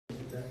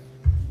Oh,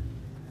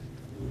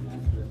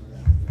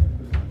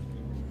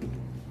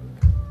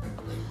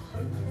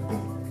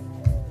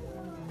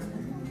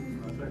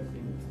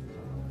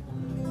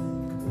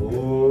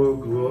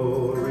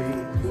 glory,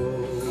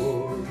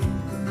 glory.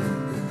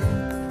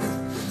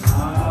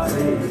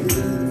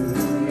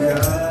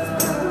 Hallelujah.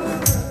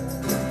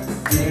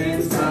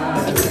 Since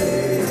I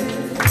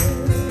live,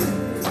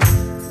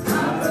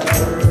 I'm a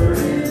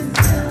burden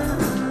down.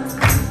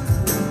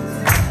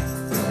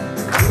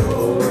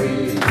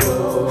 Glory,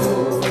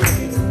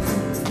 glory.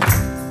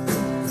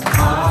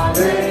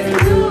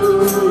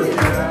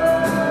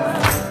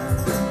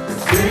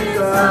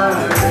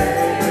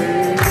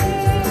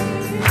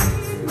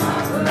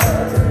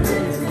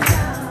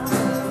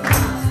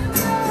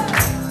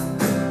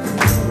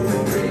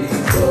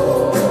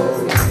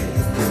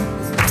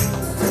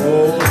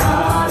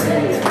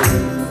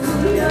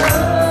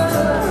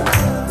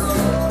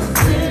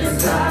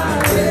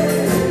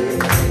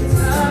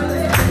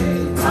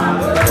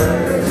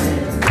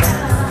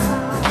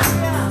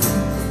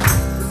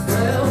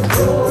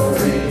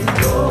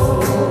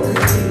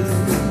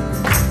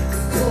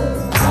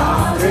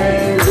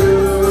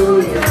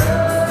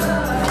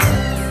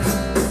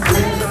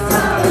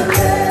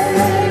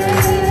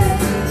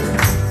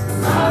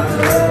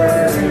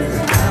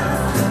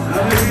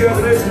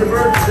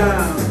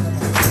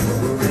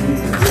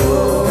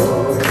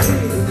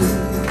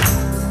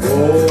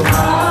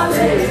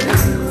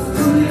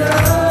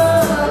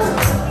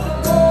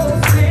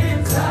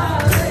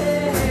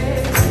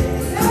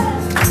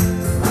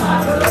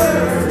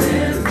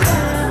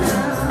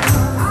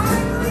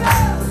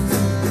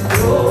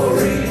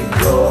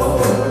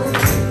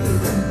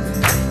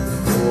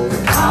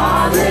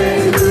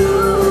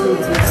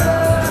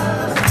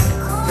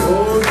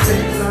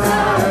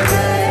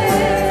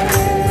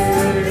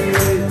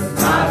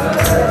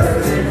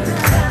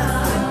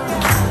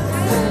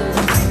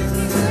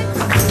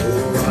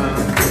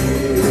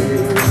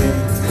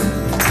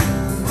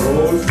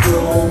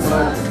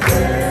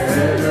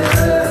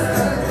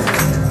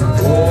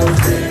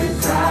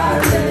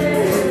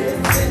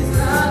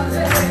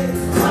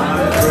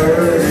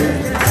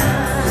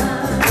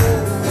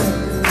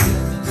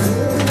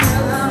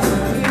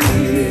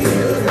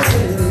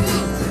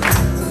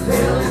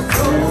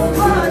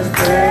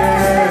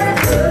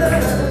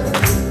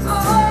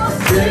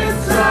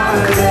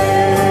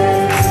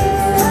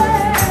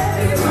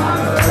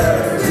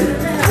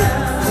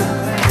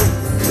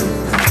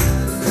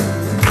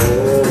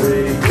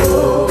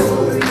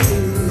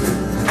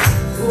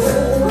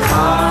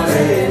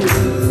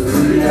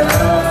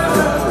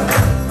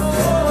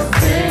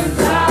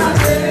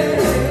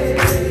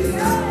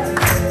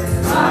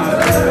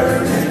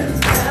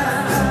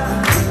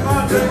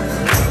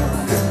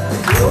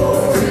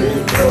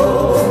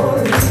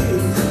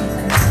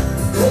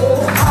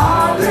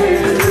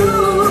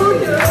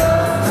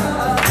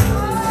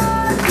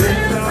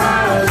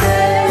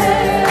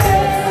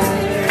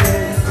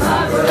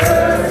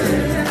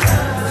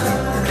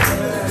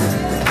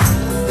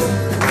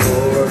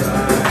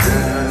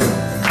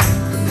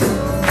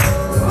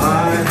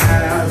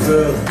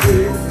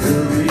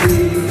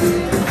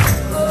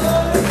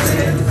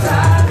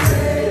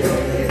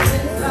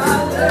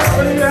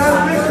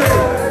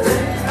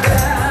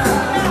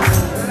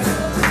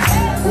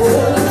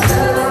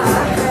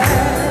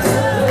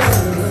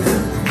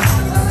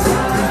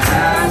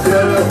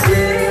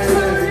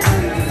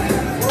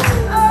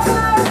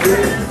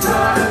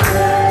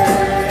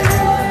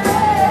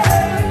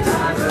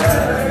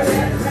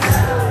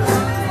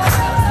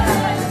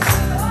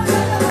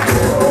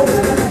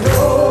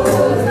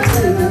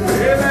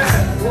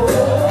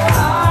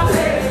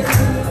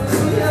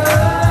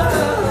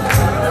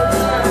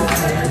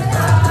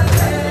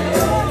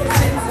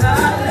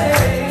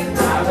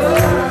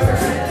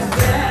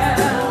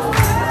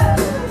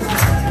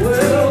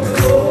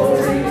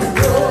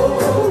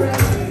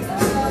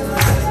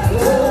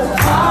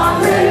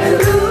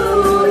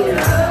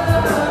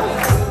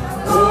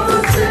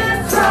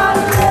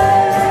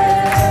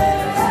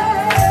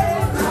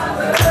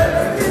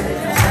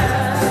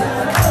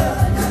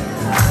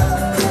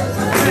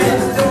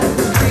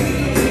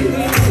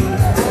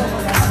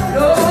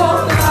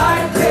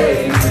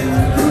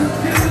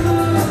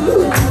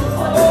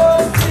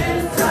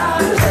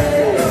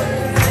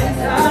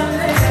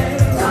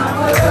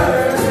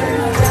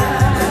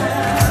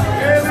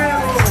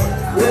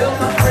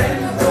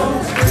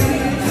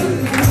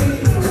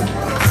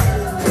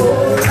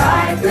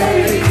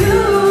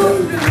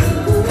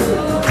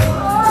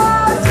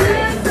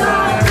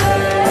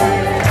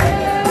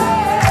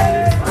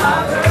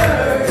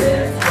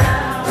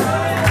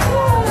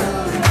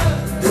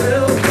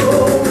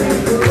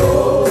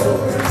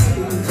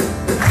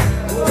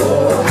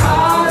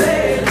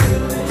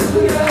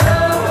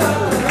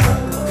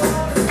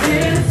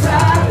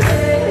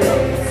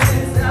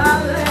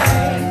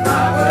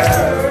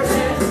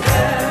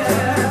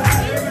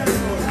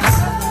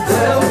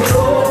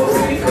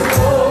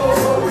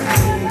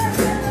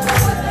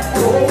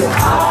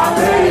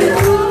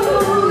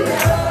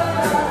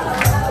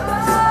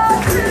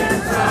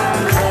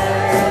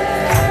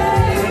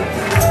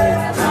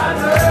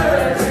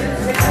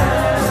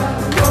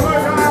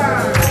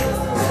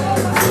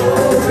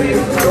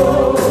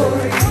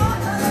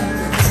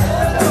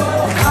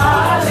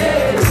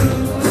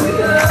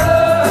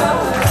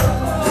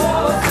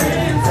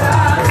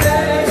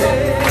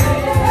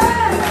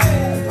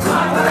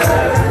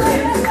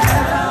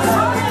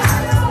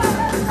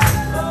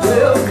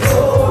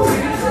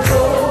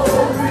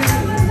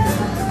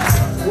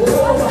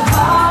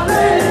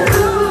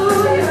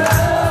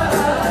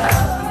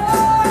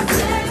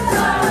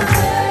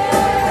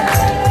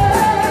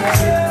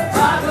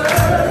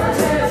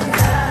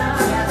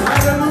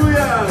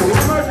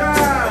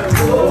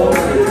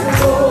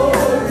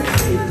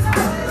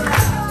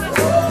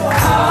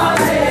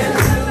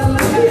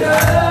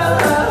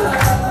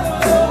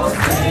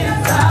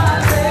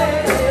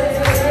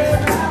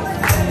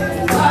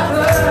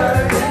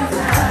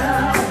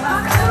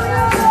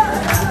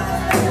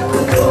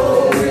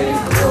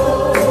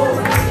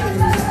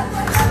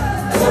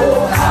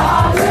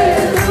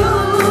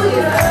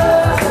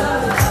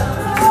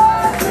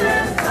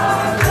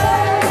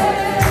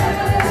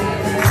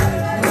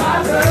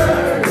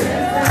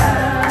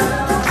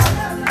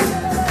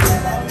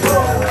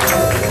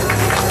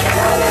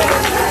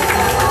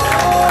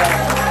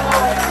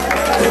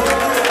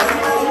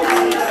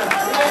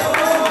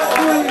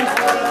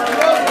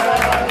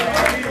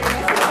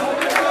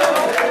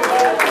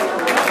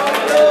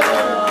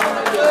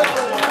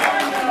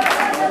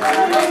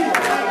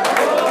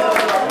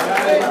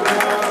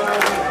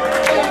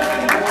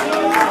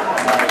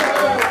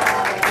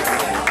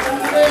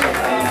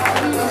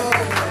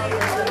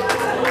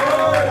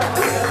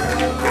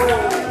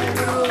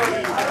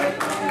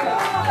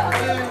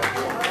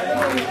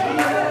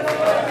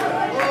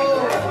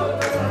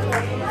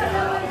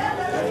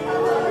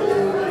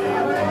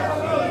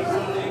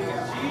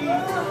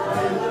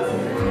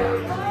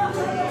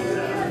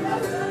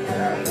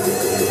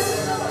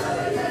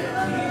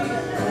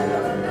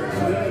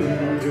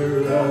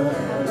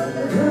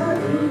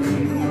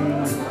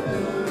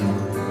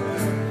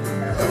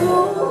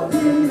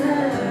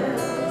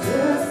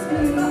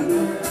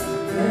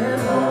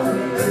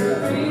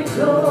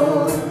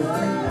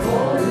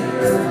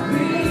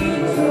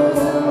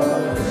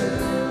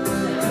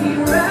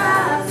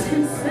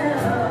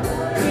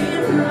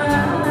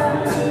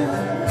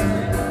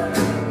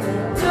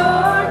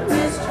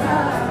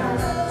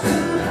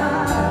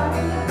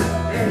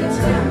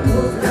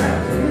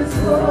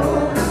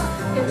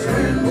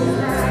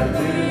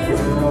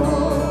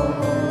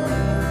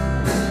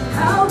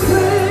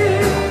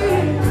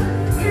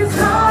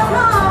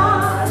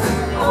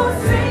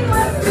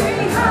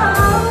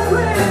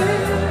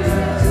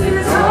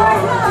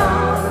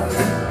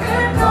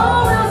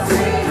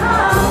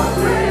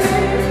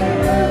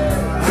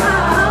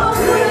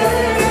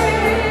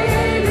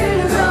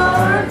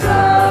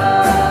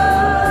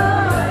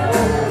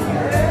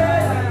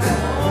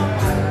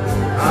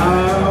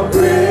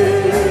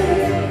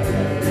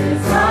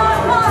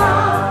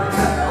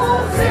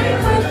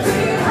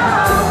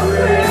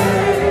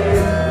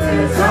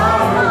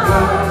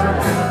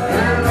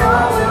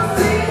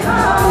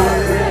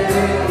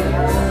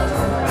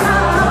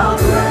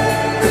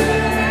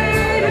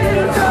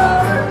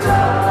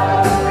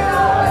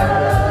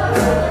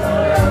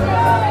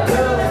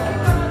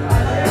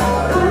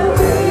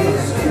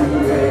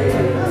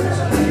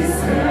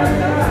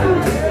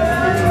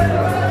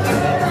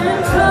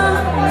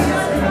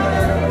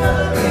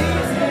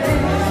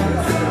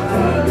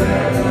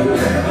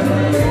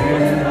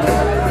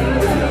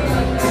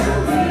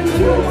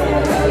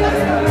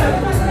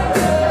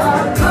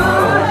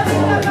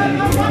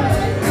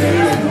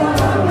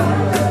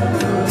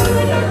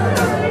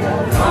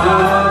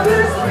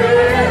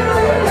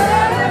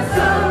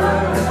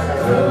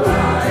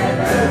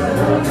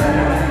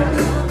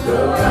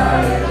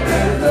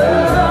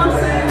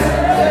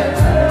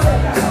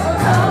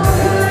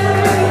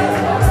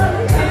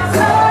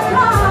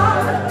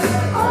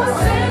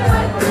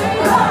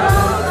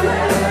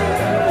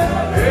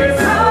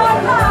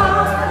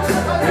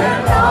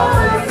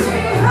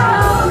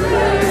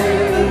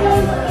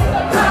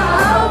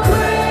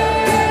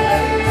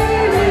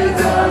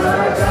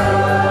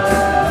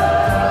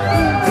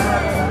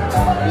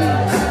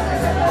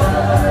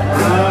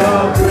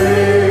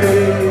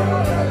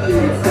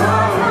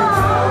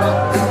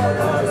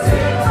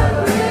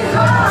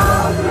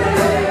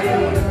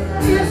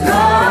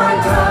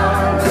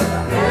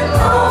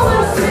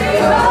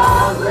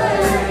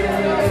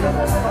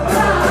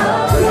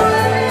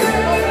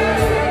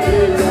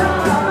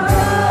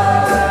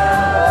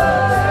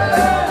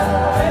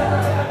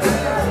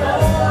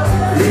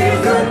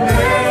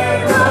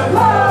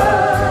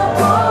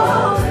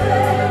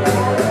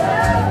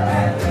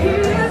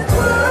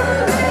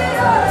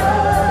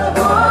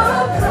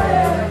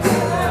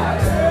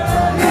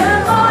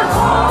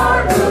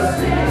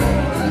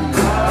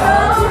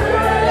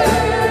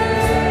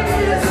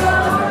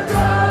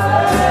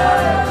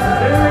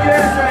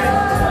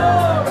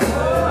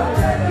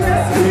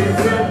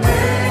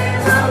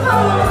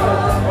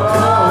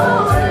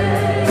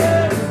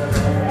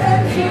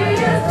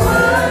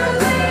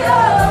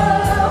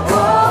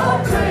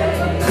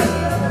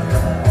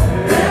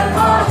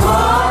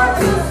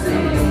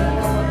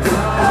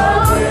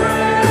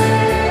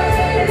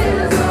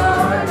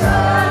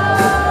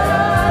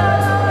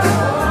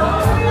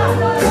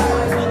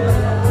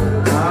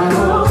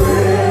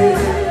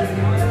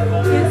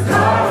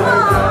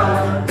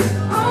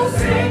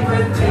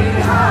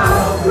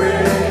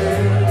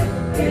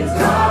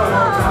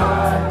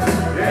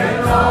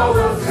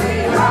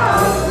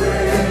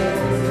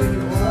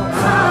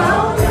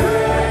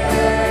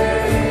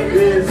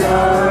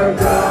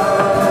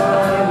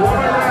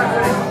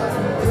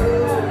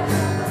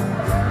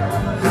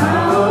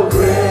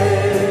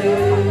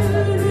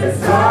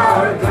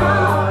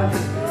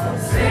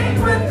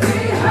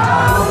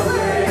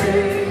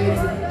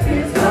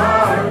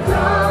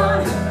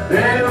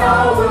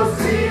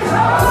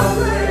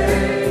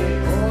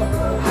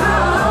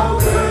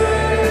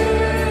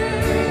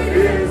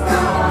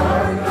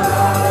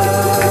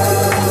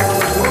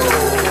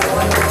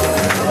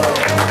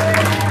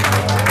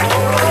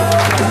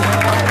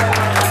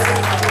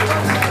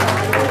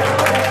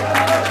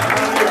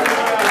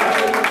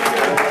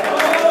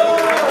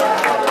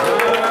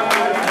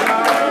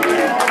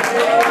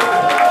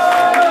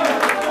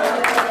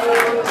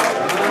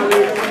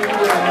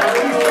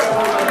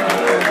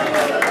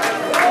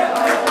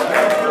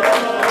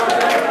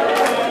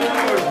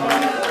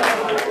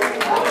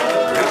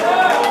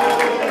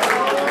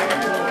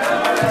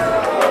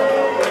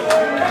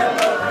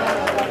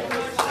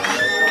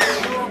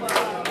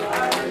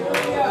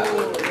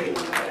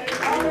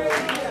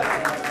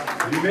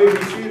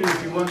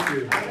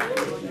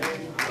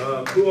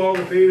 all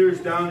the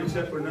faders down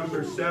except for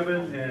number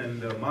 7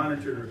 and the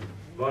monitor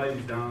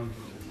volumes down.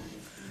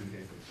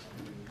 Okay.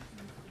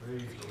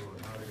 Praise the Lord.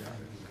 Hallelujah.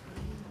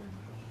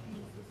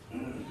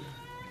 Good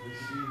to be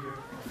here.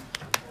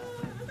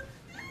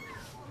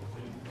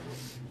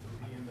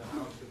 Be in the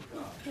house of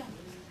God.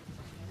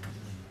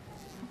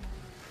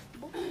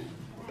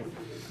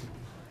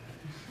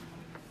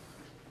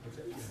 What's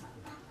that?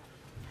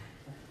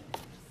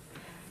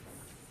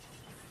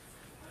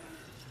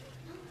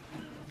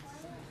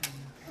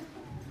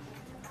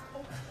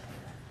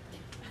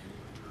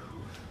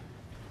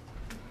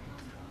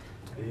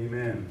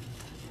 Amen.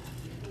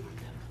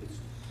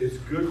 It's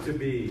good to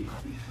be,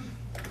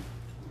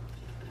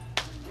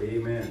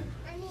 amen,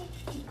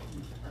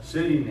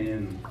 sitting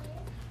in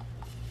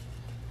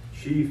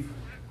Chief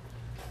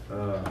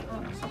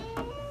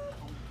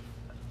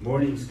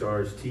Morning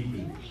Star's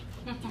teepee.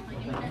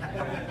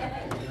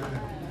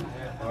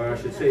 Or I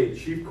should say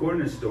Chief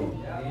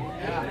Cornerstone.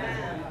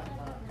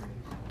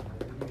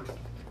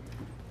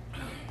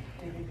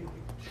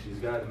 She's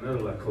got another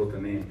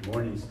Lakota name,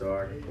 Morning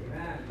Star.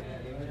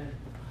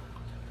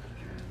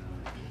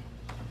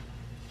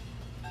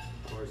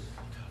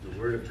 The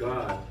Word of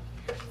God,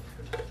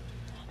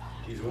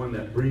 He's one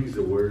that brings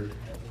the Word.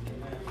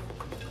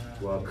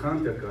 While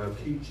Kantaka,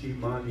 Kichi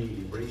Mani,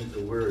 He brings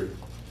the Word.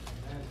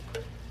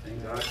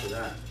 Thank God for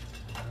that.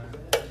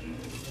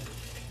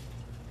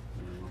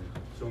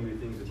 So many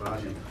things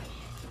about Him.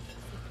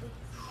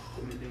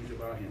 So many things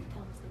about Him.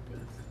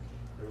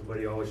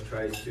 Everybody always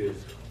tries to,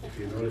 if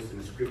you notice in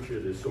the Scripture,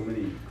 there's so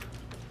many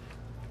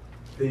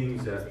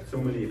things that, so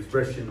many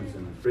expressions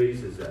and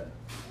phrases that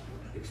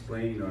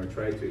explain or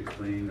try to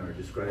explain or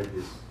describe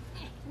his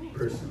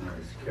person or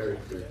his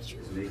character,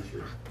 his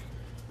nature.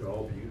 They're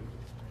all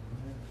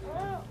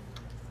beautiful.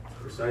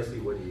 Precisely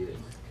what he is.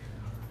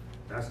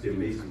 That's the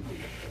amazing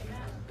thing.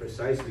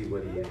 Precisely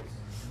what he is.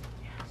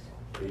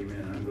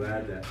 Amen. I'm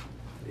glad that,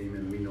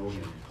 amen, we know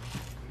him.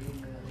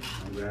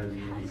 I'm glad we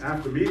know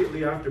him.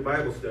 Immediately after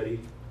Bible study,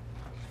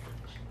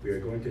 we are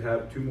going to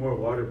have 2 more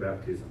water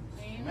baptisms.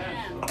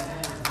 Amen.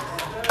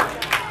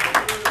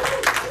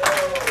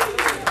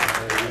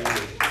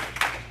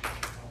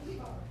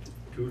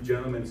 2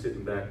 gentlemen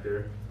sitting back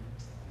there,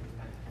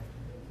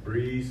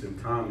 Breeze and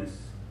Thomas.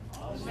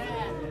 Of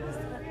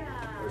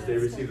course, they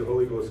received the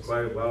Holy Ghost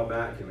quite a while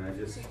back, and I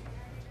just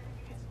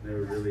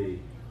never really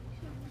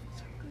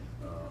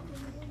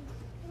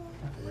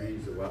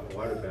arranged a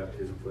water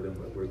baptism for them,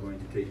 but we're going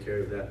to take care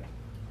of that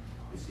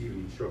this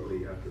evening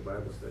shortly after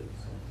Bible study.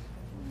 So,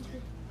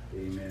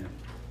 amen.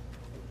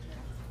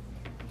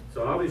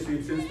 So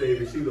obviously, since they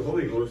received the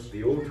Holy Ghost,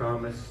 the old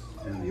Thomas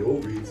and the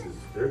old Breeze,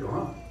 they're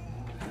gone.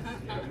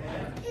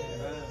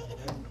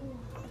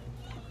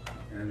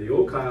 And the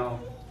old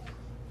Kyle,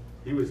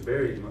 he was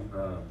buried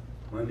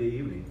Monday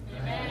evening.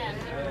 Amen.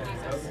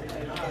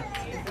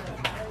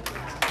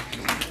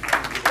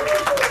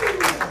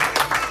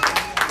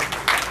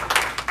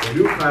 The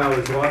new Kyle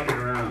is walking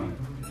around.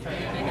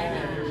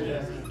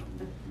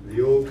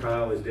 The old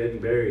Kyle is dead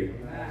and buried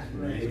in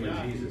the name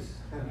of Jesus.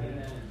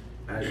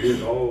 As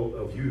is all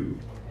of you.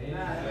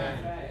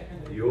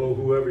 The old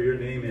whoever your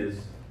name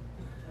is.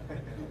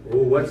 Oh,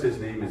 what's his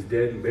name is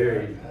dead and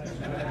buried.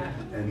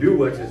 And new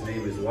what's his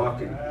name is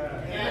walking.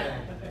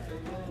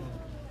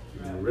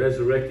 In the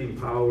resurrecting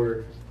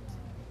power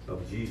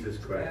of Jesus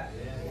Christ.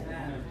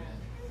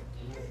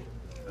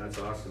 That's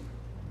awesome.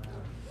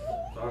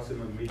 It's awesome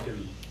when we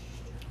can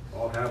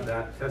all have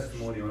that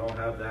testimony and all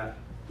have that,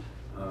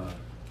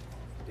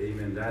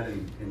 amen, that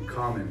in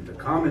common. The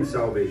common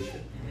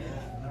salvation.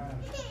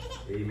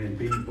 Amen.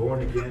 Being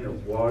born again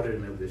of water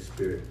and of the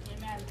Spirit.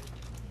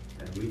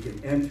 And we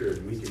can enter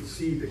and we can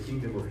see the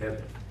kingdom of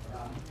heaven.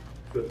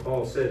 That's what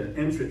Paul said, an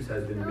entrance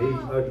has been made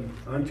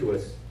unto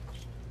us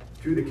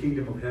to the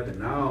kingdom of heaven.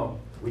 Now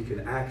we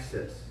can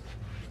access.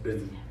 It's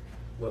been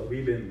what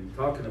we've been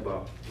talking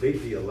about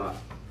lately a lot.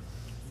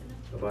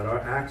 About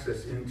our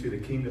access into the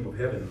kingdom of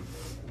heaven.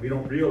 We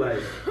don't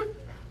realize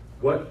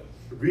what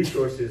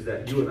resources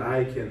that you and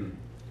I can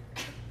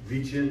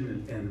reach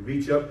in and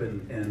reach up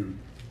and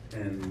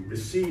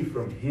receive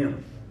from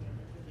Him.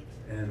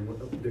 And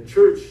the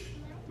church,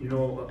 you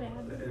know,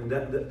 and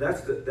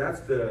that's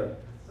the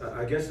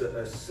I guess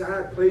a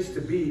sad place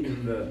to be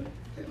in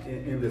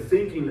the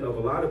thinking of a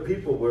lot of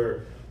people,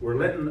 where we're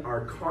letting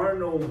our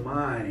carnal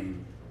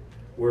mind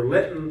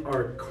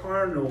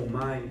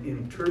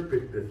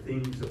interpret the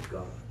things of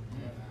God.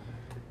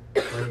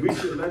 And we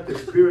should let the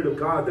Spirit of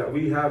God that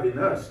we have in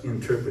us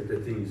interpret the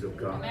things of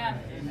God.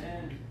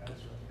 Amen.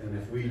 And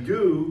if we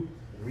do,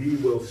 we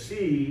will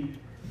see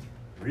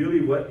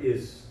really what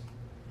is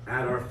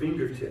at our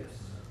fingertips.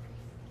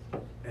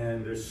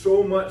 And there's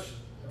so much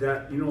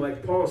that, you know,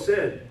 like Paul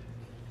said,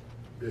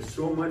 there's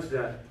so much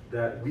that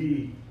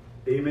we,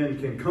 amen,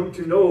 can come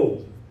to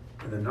know,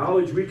 and the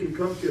knowledge we can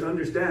come to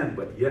understand.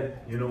 But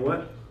yet, you know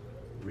what?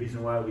 The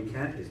reason why we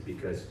can't is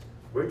because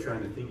we're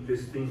trying to think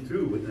this thing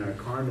through within our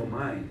carnal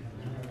mind.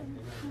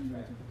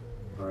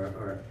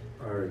 Our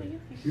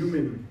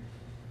human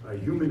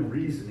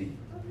reasoning.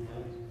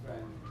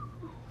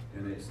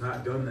 And it's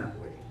not done that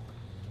way.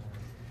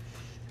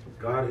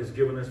 God has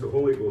given us the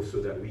Holy Ghost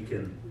so that we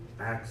can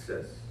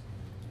access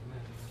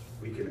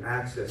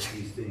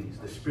these things,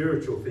 the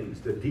spiritual things,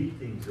 the deep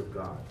things of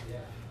God.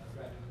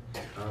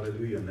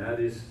 Hallelujah. And that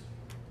is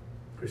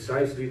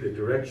precisely the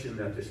direction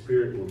that the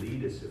Spirit will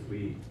lead us if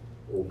we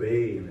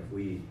obey, and if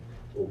we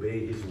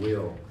obey His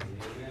will.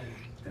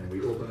 And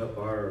we open up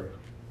our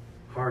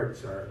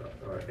hearts, our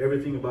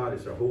everything about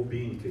us, our whole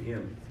being to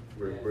Him.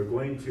 We're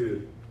going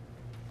to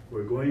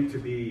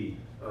be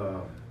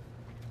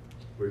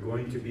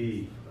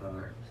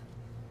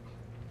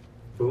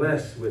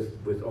blessed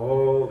with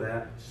all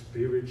that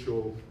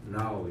spiritual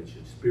knowledge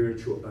and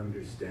spiritual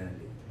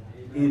understanding,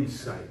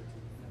 insight,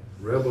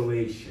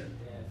 revelation.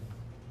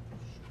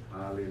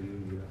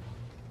 Hallelujah.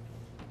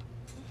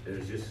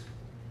 There's just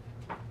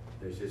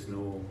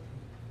no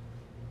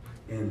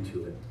end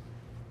to it.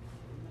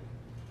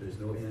 There's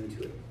no end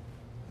to it.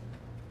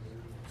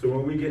 So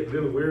when we get a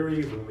little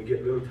weary, when we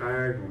get a little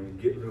tired, when we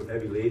get a little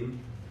heavy laden,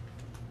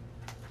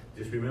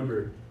 just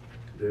remember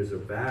there's a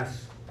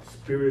vast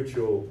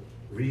spiritual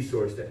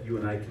resource that you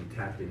and I can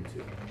tap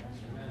into.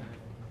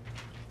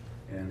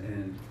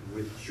 And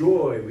with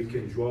joy, we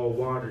can draw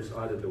waters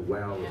out of the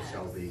well of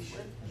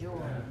salvation.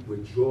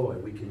 With joy,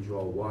 we can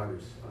draw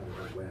waters out of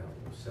the well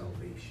of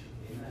salvation.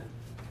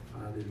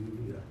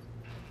 Hallelujah.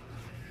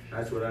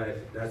 That's what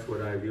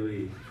I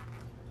really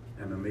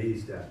am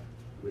amazed at,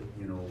 with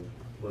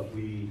what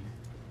we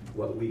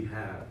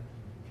have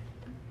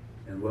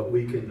and what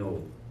we can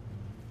know.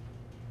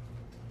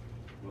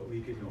 What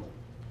we can know.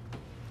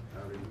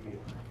 Hallelujah.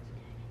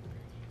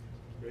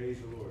 Praise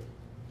the Lord.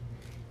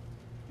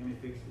 Let me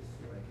fix this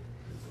so I can.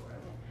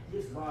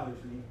 This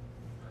bothers me.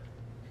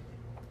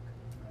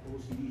 My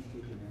OCD's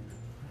kicking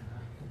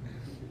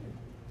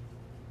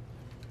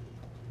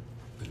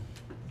in.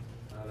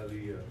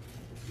 Hallelujah.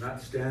 It's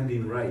not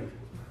standing right.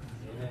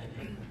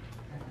 Amen.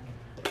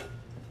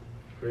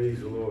 Praise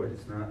the Lord.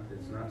 It's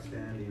not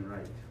standing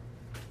right.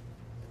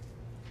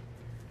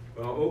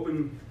 Well,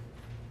 open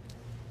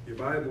your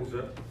Bibles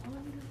up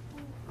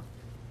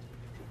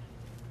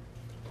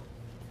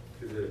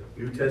to the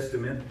New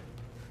Testament,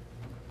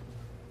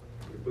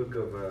 the book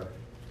of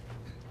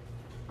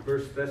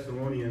 1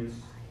 Thessalonians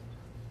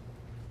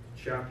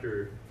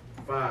chapter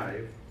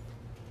 5.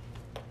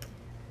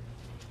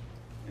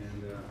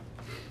 And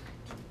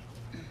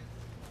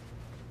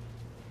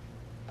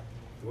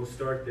we'll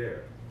start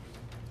there.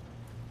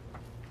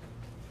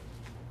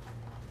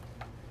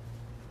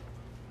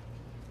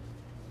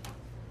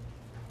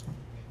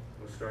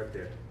 Start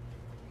there.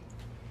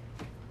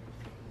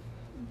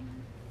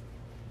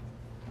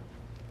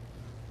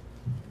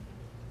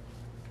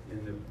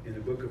 In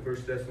the book of 1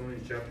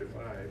 Thessalonians chapter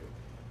 5,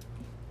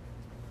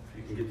 if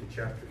you can get to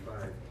chapter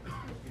 5.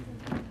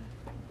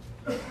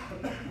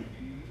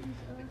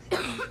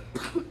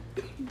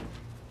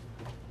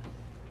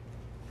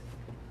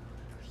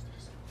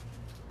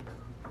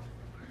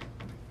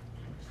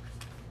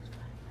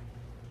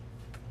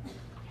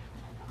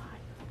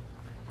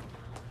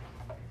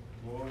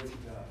 Glory to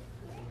God.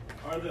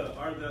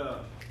 Are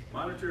the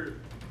monitor,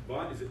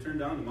 is it turned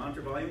down, the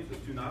monitor volumes,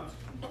 those two knobs?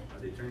 Are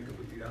they turned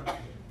completely down?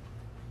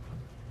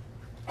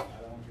 I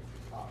don't want you to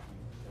talk.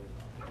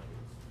 It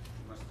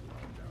must be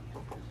down.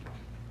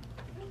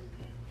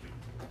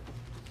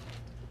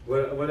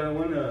 What I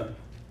want to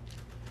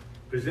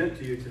present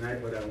to you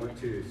tonight, what I want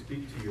to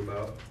speak to you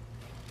about,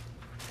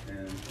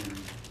 and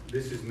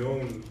this is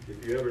known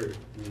if you ever,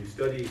 when you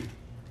study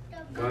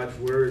God's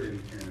Word,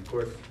 and of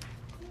course,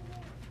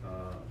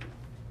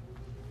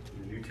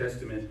 the New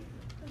Testament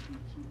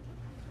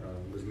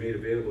was made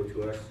available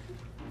to us,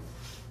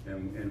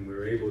 and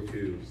we're able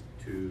to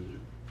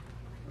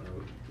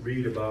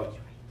read about,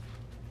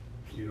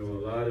 a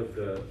lot of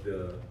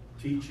the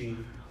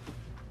teaching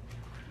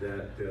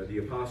that the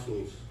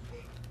apostles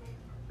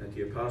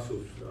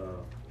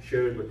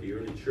shared with the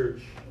early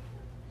church,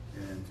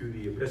 and through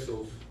the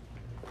epistles.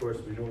 Of course,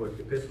 we know what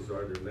the epistles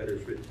are. They're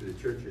letters written to the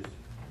churches,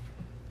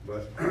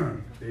 but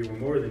they were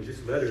more than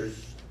just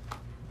letters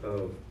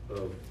of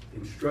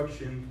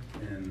instruction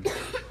and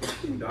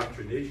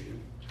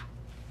indoctrination,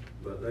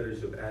 but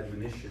letters of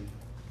admonition,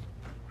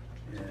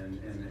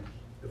 and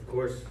of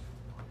course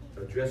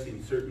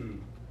addressing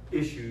certain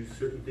issues,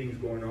 certain things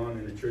going on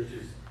in the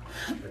churches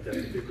at that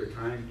particular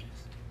time.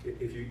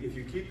 If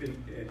you keep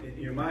in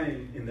your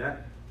mind in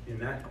that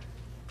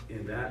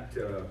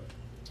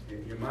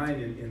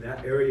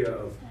area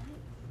of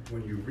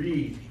when you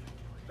read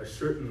a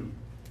certain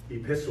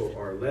epistle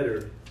or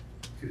letter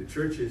to the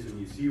churches, and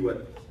you see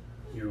what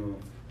the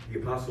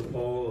Apostle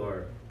Paul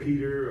or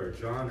Peter or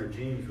John or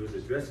James was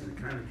addressing, it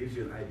kind of gives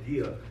you an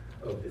idea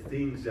of the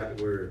things that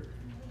were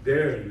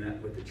there and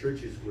that what the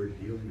churches were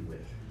dealing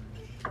with.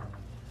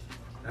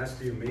 That's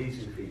the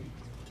amazing thing.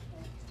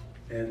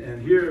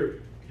 And here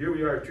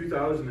we are,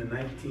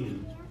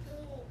 2019,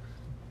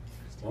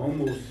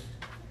 almost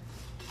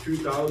 2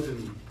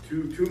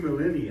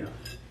 millennia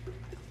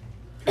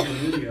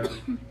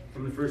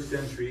from the first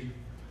century,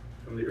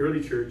 from the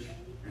early church,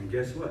 and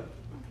guess what?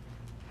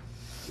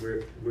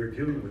 we're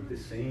dealing with the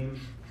same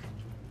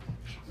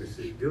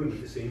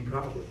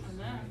problems,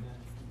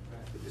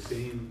 with the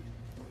same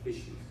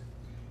issues.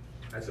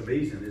 That's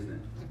amazing, isn't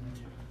it?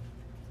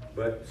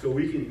 But so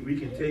we can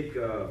take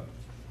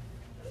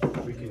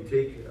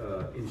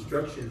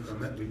instruction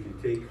from it. We can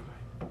take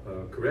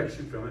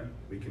correction from it.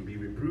 We can be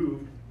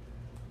reproved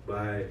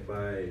by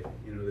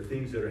the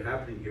things that are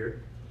happening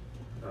here,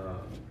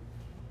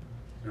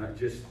 not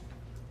just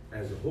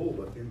as a whole,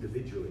 but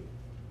individually.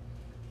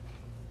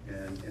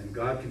 And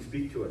God can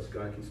speak to us.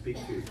 God can speak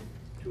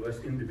to us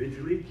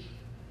individually,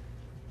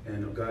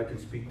 and God can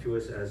speak to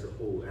us as a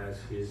whole,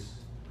 as His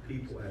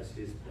people, as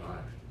His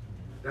body.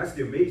 That's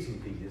the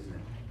amazing thing, isn't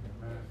it?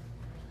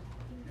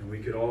 And we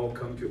could all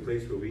come to a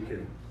place where we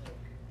can,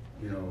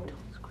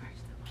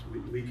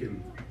 we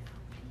can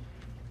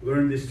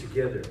learn this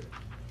together,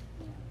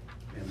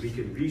 and we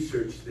can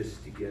research this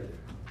together,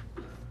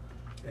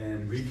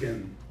 and we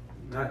can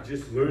not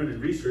just learn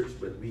and research,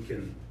 but we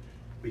can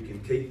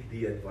take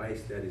the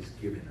advice that is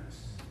given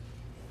us.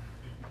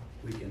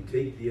 We can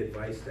take the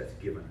advice that's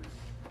given us.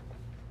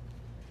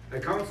 I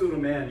counseled a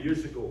man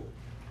years ago,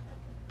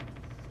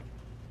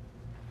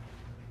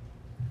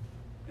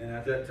 and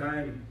at that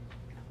time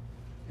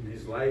in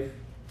his life,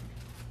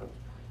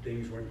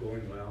 things weren't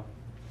going well.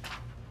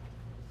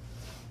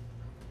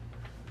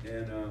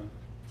 And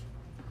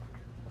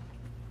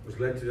was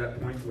led to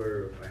that point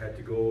where I had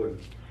to go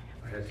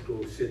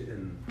sit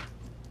and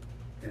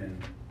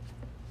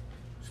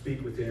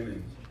speak with him,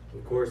 and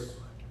of course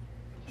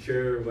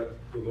share what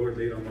the Lord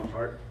laid on my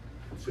heart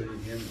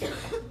concerning him, his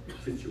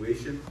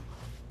situation.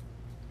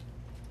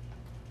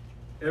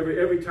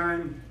 Every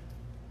time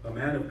a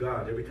man of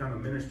God, every time a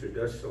minister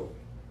does so,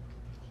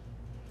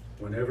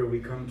 whenever we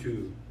come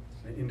to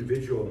an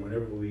individual,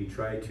 whenever we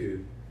try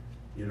to,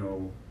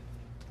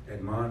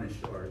 admonish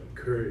or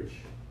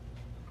encourage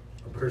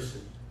a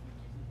person,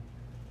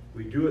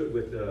 we do it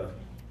with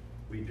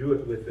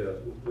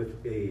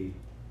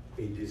a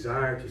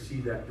desire to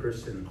see that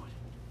person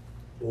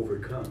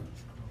overcome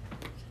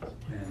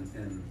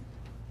and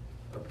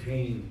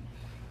obtain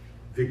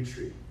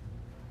victory.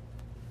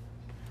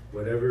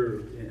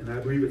 Whatever, and I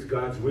believe it's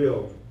God's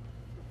will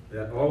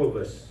that all of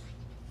us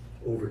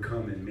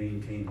overcome and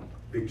maintain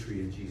victory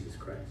in Jesus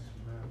Christ.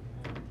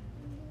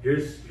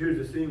 Here's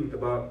the thing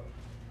about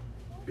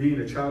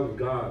being a child of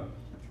God,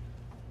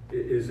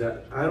 is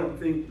that I don't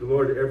think the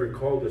Lord ever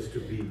called us to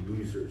be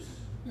losers.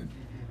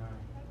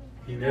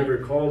 He never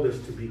called us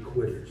to be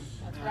quitters.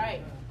 That's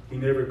right. He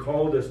never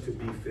called us to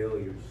be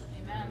failures.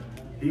 Amen.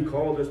 He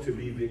called us to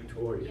be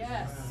victorious.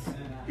 Yes.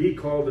 He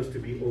called us to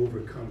be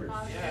overcomers.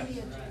 Hallelujah,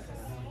 Jesus.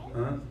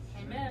 Huh?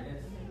 Amen.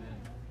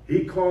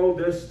 He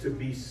called us to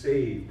be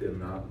saved and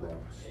not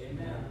lost.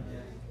 Amen.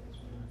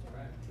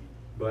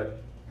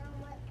 But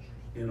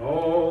in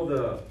all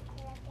the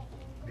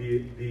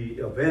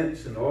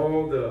events and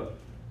all the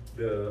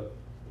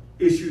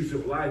issues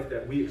of life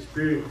that we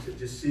experience, it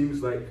just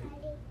seems like,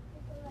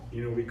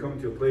 we come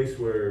to a place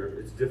where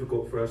it's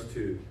difficult for us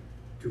to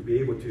be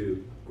able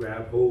to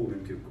grab hold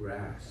and to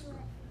grasp.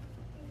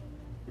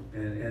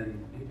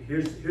 And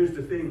here's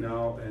the thing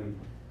now, and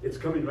it's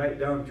coming right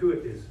down to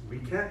it, is we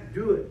can't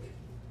do it.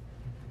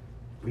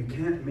 We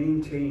can't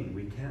maintain,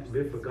 we can't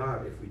live for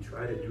God if we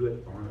try to do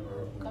it on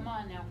our own. Come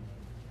on now.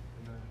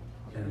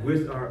 And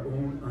with our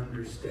own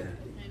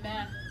understanding.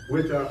 Amen.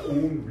 With our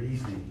own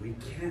reasoning. We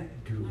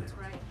can't do That's it.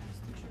 right. That's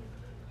the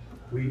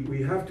truth.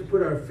 We have to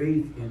put our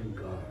faith in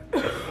God.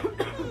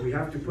 We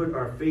have to put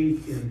our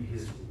faith in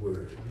His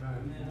Word.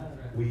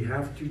 We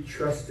have to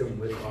trust Him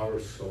with our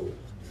soul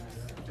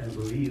and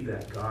believe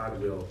that God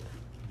will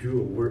do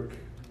a work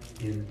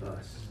in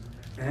us.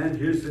 And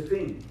here's the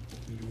thing,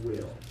 He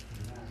will.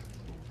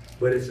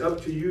 But it's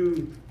up to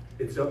you.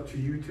 It's up to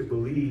you to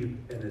believe,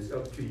 and it's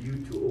up to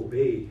you to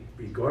obey,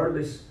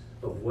 regardless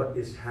of what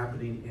is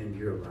happening in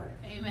your life.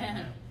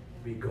 Amen.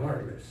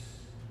 Regardless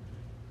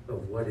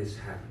of what is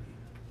happening.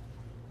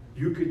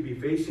 You could be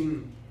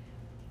facing,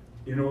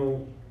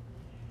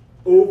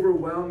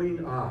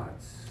 overwhelming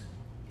odds.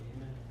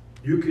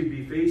 You could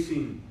be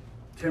facing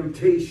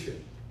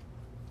temptation.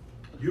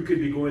 You could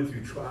be going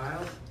through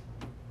trial.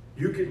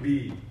 You could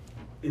be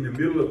in the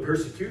middle of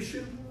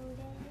persecution,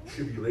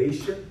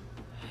 tribulation.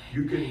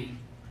 You can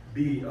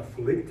be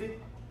afflicted.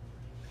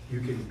 You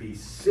can be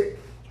sick.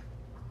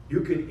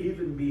 You can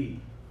even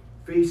be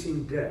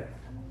facing death.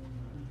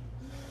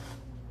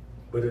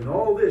 But in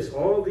all this,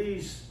 all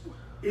these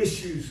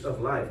issues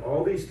of life,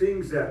 all these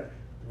things that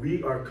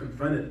we are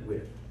confronted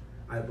with,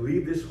 I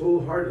believe this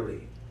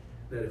wholeheartedly,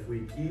 that if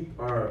we keep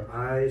our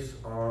eyes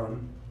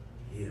on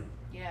Him,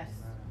 Yes.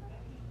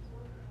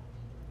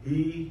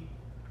 He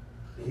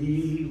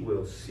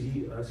will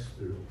see us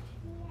through.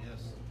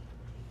 Yes.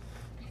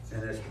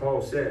 And as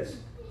Paul says,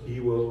 He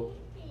will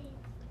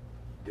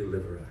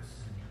deliver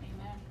us.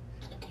 Amen.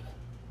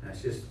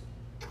 That's just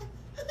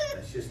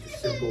the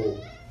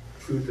simple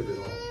truth of it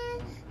all.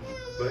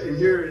 But in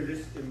here, in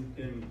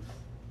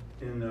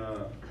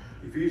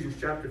Ephesians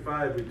chapter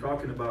 5, we're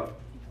talking about,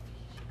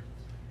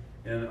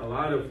 and a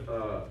lot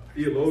of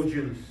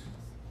theologians,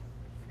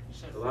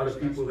 A lot of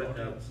people that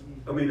have,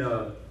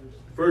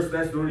 1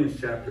 Thessalonians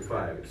chapter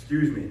 5.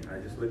 Excuse me, I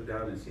just looked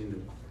down and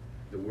seen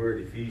the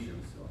word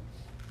Ephesians. So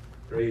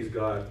praise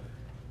God.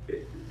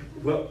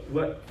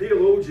 What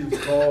theologians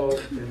call,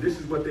 and this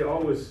is what they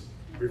always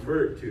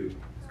refer to.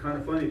 It's kind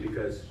of funny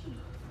because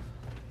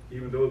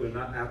even though they're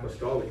not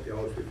apostolic, they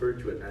always refer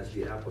to it as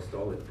the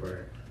apostolic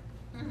prayer.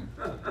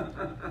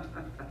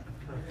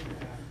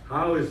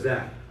 How is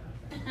that?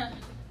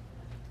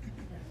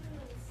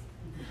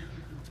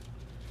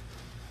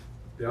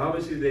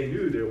 Obviously, they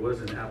knew there was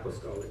an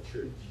apostolic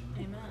church.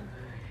 Amen.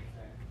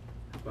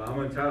 But I'm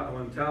going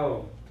to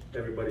tell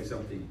everybody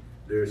something.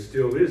 There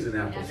still is an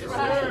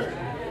apostolic church.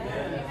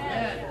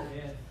 Amen.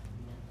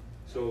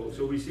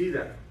 So we see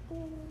that.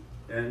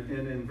 And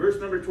in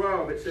verse number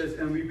 12, it says,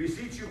 "And we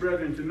beseech you,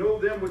 brethren, to know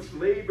them which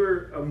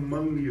labor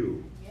among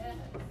you, Yes.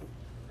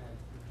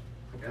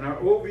 and are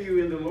over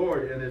you in the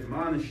Lord, and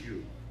admonish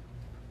you,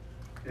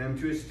 and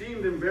to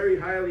esteem them very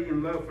highly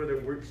in love for their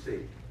work's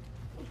sake.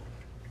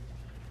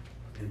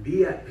 And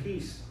be at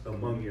peace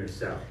among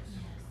yourselves."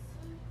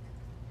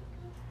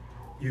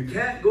 You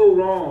can't go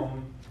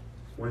wrong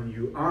when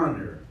you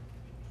honor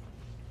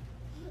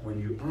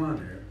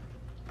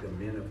the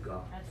men of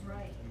God. That's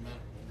right.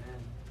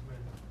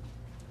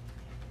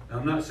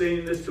 I'm not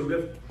saying this to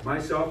lift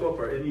myself up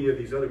or any of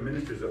these other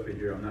ministers up in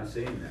here. I'm not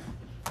saying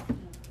that.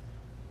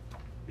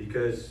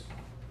 Because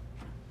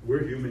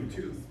we're human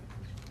too.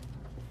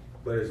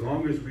 But as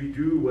long as we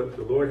do what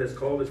the Lord has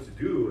called us to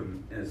do,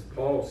 and as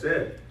Paul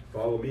said,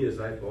 follow me as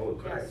I follow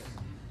Christ,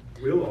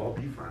 we'll all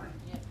be fine.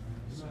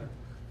 Yes.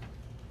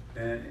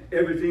 And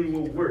everything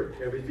will work.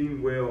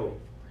 Everything will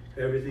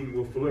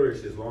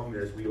flourish as long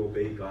as we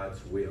obey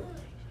God's will.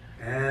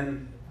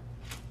 And,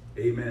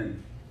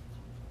 amen,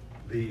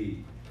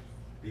 the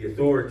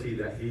authority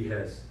that he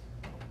has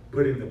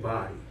put in the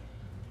body,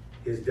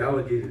 his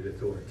delegated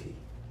authority.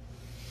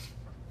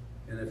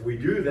 And if we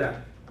do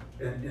that,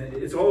 and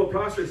it's all a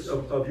process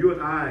of you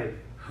and I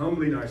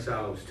humbling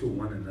ourselves to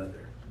one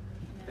another.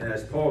 And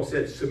as Paul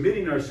said,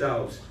 submitting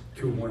ourselves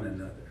to one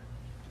another.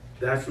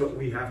 That's what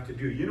we have to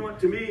do. You know what,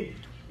 to me,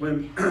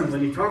 when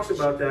he talks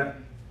about that,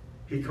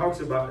 he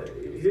talks about,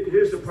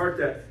 here's the part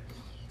that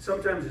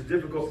sometimes is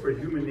difficult for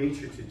human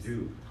nature to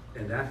do.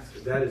 And that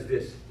is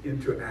this,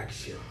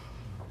 interaction.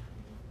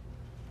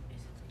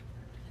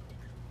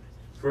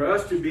 For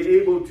us to be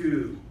able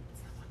to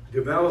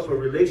develop a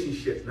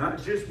relationship,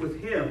 not just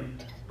with him,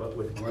 but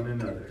with one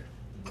another.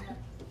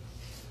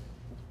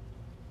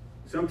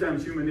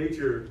 Sometimes human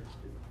nature,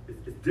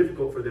 it's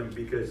difficult for them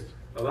because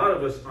a lot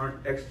of us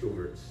aren't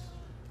extroverts.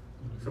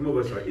 Some of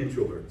us are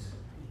introverts.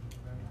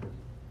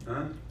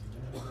 Huh?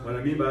 What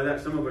I mean by that,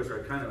 some of us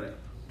are kind of like,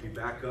 we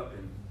back up,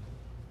 and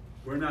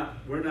we're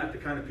not the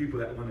kind of people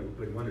that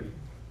would want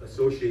to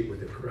associate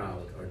with a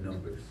crowd or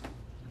numbers.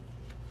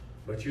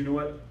 But you know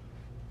what?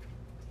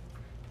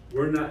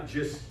 We're not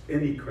just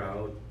any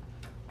crowd,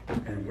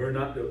 and we're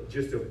not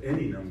just of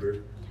any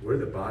number. We're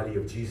the body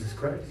of Jesus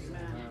Christ.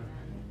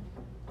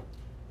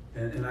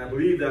 And I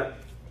believe that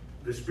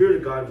the Spirit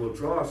of God will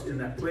draw us in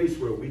that place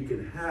where we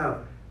can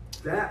have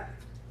that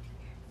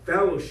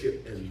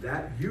fellowship and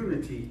that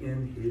unity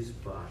in his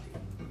body.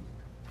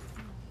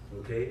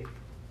 Okay?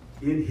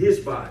 In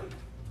his body.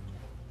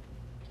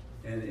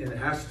 And it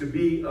has to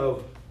be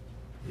of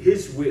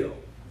his will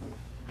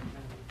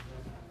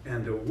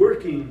and the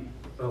working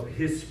of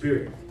his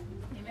Spirit.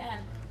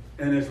 Amen.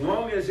 And as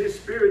long as his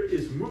Spirit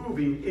is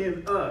moving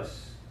in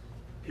us,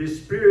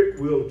 his Spirit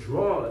will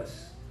draw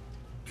us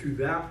to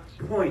that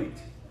point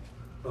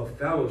of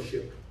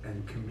fellowship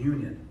and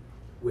communion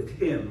with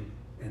him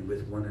and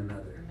with one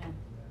another. Amen.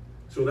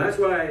 So that's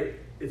why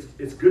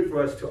it's good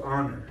for us to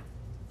honor.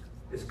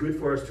 It's good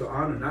for us to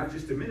honor not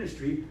just the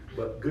ministry,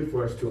 but good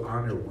for us to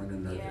honor one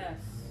another.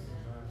 Yes.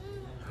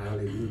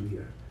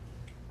 Hallelujah.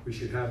 We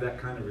should have that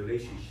kind of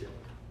relationship.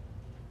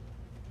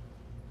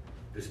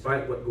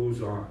 Despite what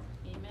goes on.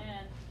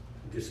 Amen.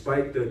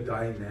 Despite the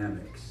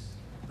dynamics.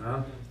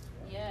 Huh?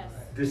 Yes.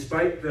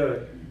 Despite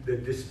the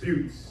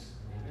disputes.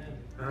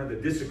 The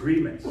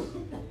disagreements.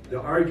 The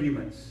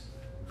arguments.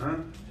 Huh?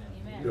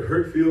 Amen. The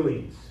hurt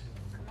feelings.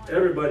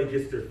 Everybody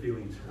gets their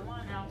feelings hurt. Come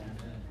on now.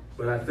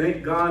 But I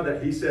thank God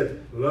that he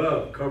said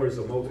love covers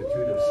a multitude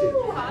of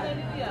sins.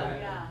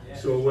 Hallelujah. Yeah.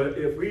 So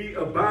if we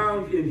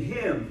abound in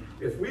him,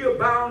 if we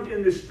abound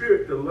in the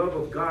Spirit, the love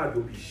of God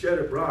will be shed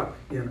abroad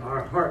in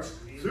our hearts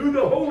through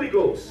the Holy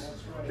Ghost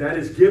that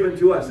is given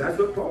to us. That's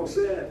what Paul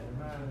said.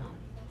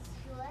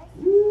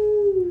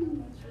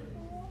 Woo.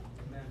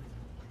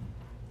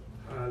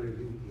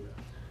 Hallelujah.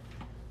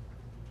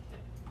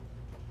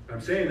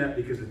 I'm saying that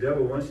because the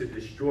devil wants to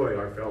destroy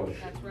our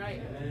fellowship. That's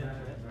right.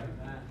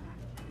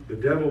 The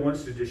devil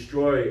wants to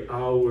destroy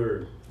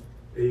our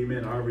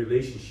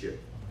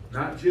relationship.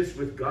 Not just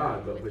with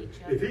God, but with,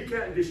 if he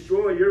can't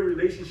destroy your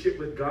relationship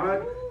with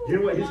God, you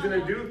know what he's going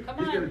to do?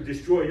 He's going to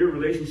destroy your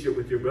relationship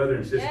with your brother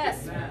and sister.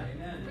 Yes.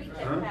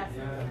 Huh?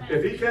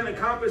 If he can't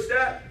accomplish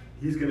that,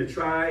 he's going to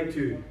try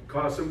to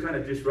cause some kind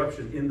of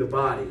disruption in the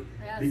body.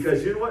 Yes.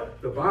 Because you know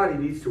what? The body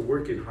needs to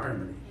work in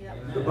harmony.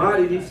 Yep. The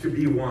body needs to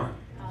be one.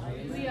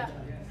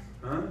 Hallelujah.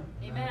 Huh?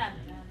 Amen.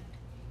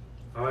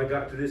 How I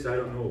got to this, I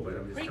don't know, but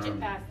I'm just Preach telling it,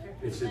 you. Pastor.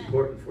 It's Amen.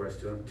 important for us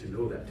to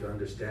know that, to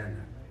understand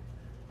that.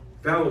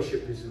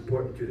 Fellowship is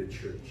important to the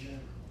church.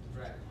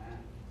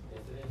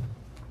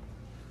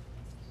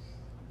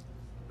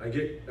 I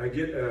get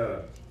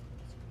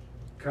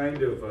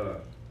kind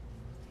of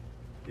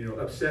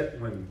upset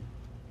when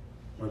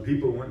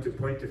people want to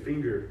point the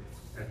finger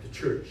at the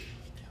church.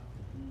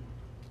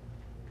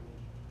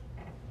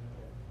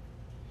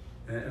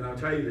 And I'll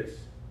tell you this.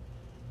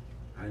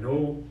 I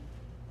know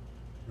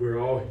we're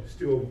all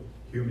still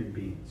human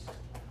beings.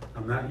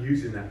 I'm not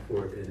using that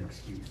for an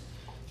excuse.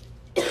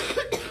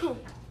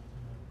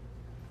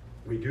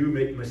 We do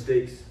make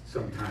mistakes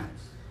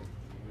sometimes.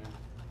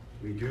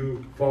 We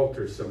do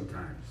falter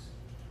sometimes.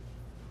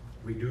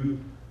 We do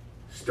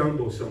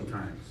stumble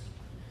sometimes.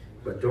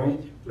 But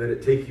don't let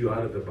it take you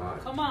out of the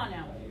body. Come on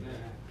now.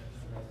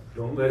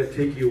 Don't let it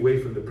take you away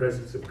from the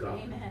presence of God.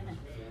 Amen.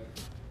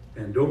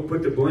 And don't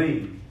put the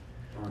blame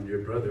on your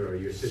brother or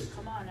your sister.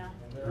 Come on now.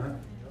 Huh?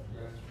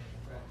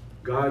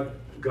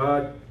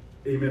 God,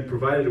 amen,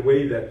 provided a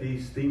way that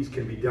these things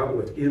can be dealt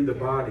with in the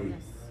body.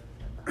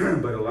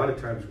 But a lot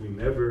of times we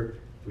never,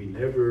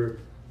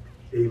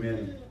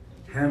 amen,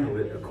 handle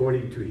it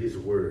according to His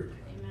word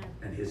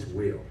and His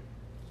will.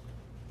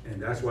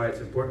 And that's why it's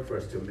important for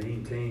us to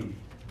maintain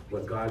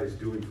what God is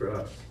doing for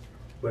us.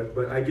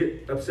 But I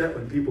get upset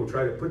when people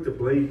try to put the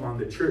blame on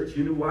the church.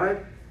 You know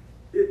why?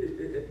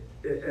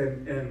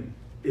 And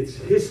it's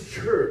His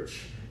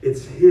church.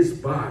 It's His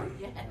body.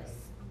 Yes.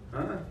 Huh?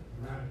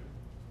 Amen.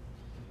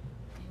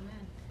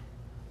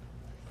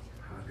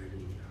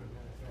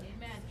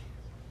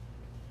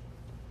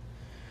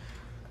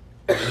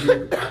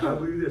 Hallelujah. I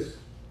believe this.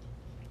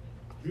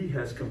 He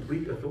has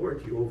complete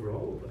authority over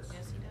all of us.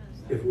 Yes, He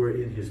does. If we're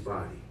in His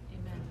body.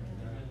 Amen.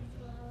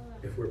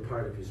 If we're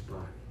part of His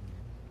body.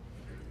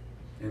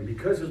 And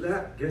because of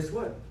that, guess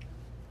what?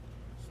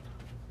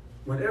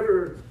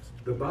 Whenever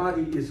the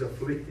body is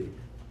afflicted,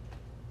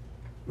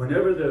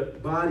 whenever the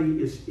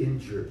body is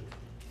injured,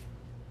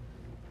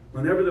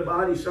 whenever the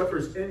body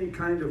suffers any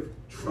kind of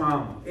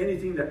trauma,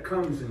 anything that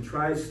comes and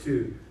tries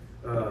to,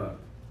 to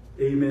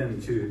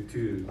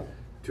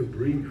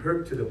bring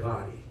hurt to the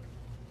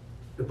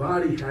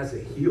body has a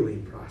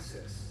healing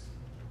process.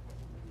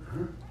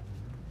 Huh?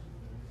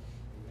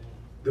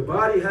 The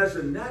body has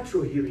a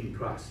natural healing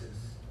process.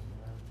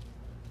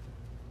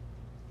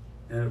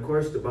 And of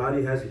course, the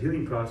body has a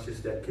healing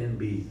process that can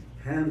be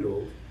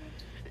handled,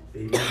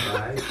 amen,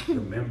 by the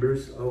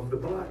members of the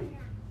body.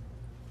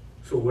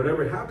 So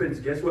whatever happens,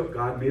 guess what?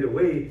 God made a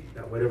way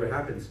that whatever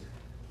happens,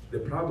 the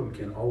problem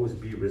can always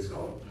be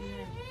resolved.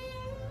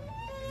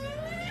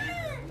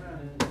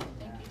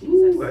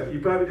 Ooh,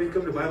 you probably didn't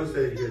come to Bible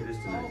study to hear this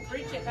tonight. Oh,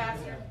 preach it,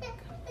 Pastor.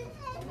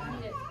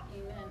 Read it.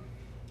 Amen.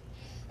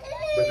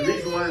 But the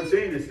reason why I'm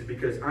saying this is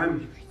because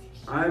I'm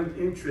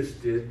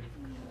interested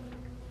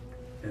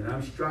and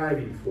I'm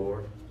striving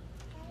for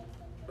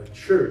a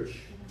church,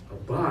 a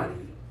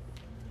body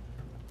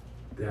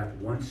that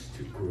wants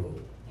to grow.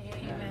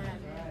 Amen.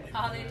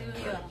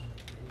 Hallelujah.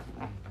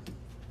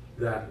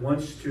 That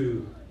wants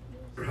to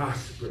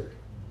prosper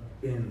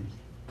in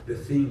the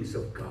things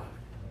of God.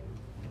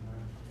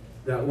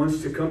 That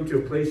wants to come to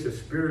a place of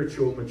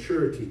spiritual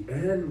maturity.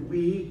 And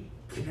we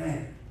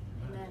can.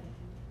 Amen.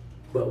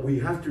 But we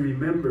have to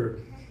remember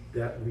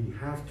that we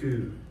have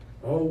to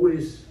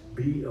always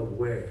be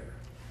aware.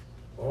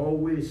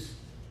 Always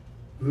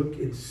look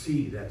and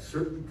see that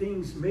certain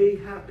things may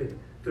happen.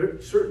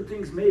 Certain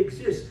things may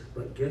exist.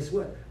 But guess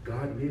what?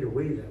 God made a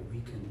way that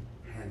we can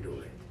handle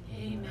it.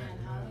 Amen.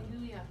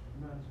 Hallelujah.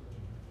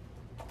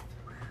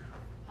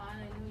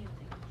 Hallelujah.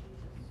 Thank you,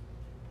 Jesus.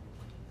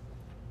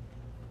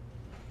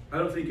 I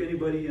don't think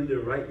anybody in their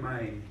right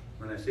mind,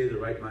 when I say the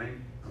right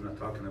mind, I'm not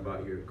talking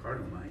about your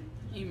carnal mind.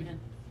 Amen.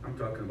 I'm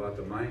talking about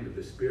the mind of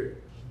the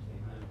Spirit.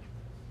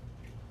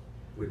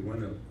 Would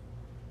want to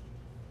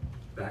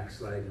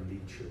backslide and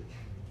leave church.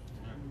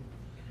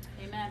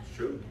 Amen. It's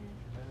true.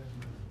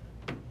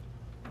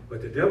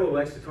 But the devil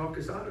likes to talk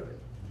us out of it.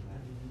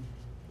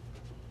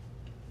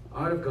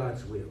 Out of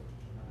God's will.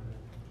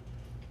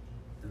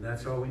 And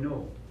that's how we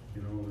know.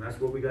 And that's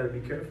what we got to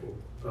be careful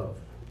of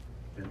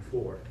and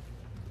for.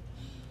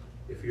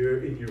 If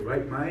you're in your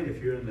right mind,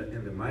 if you're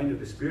in the mind of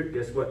the Spirit,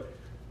 guess what?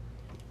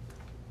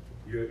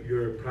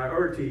 Your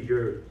priority,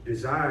 your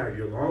desire,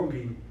 your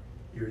longing,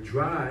 your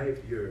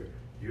drive,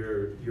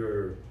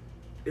 your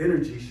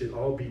energy should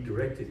all be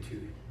directed to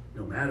it.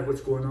 No matter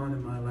what's going on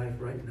in my life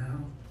right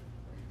now,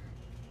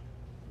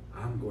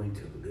 I'm going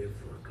to live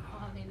for God.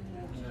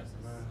 Hallelujah.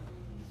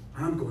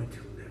 I'm going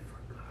to live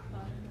for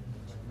God.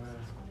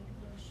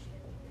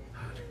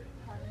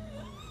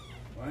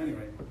 Well,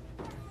 anyway,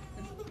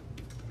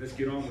 let's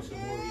get on with some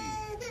more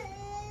reading.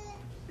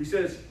 He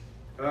says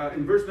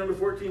in verse number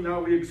 14, now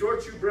we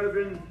exhort you,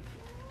 brethren,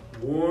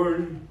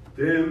 warn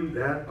them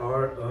that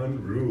are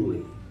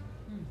unruly.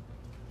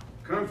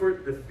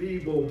 Comfort the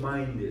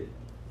feeble-minded.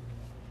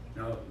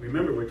 Now,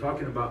 remember, we're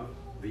talking about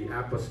the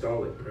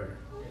apostolic prayer.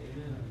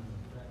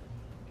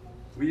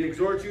 We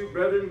exhort you,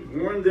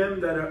 brethren, warn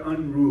them that are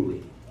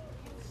unruly.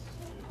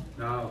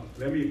 Now,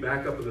 let me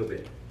back up a little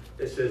bit.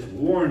 It says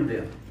warn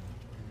them.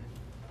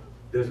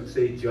 It doesn't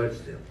say judge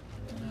them.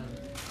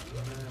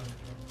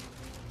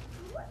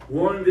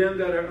 Warn them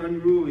that are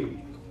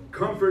unruly.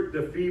 Comfort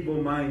the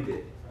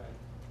feeble-minded.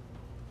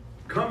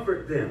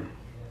 Comfort them.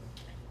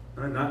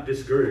 Not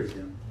discourage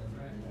them.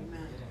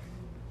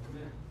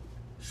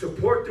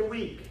 Support the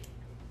weak.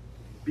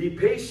 Be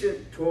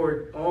patient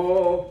toward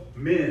all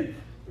men.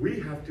 We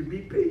have to be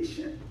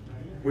patient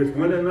with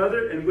one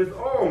another and with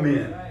all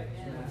men.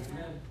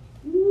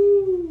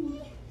 Woo.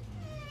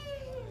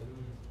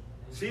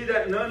 See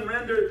that none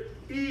render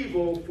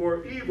evil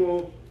for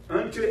evil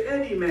unto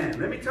any man.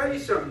 Let me tell you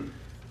something.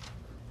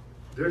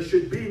 There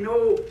should be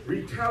no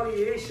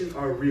retaliation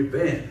or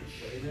revenge.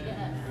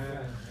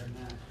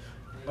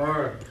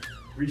 Or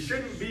we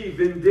shouldn't be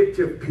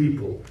vindictive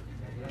people.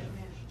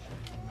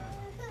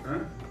 Huh?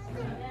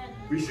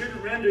 We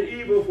shouldn't render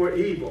evil for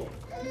evil.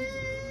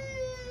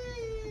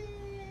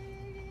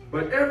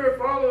 But ever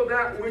follow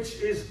that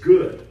which is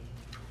good.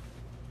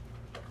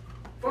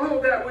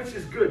 Follow that which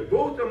is good,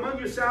 both among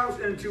yourselves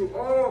and to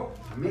all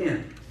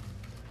men.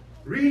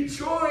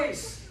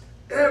 Rejoice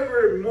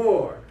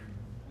evermore.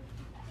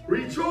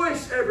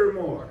 Rejoice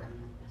evermore.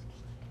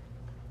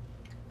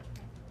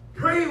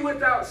 Pray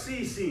without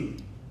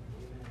ceasing.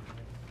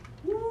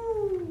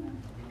 Woo.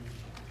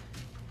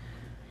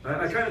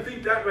 I kind of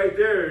think that right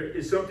there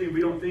is something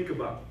we don't think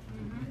about.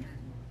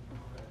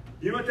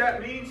 You know what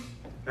that means?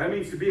 That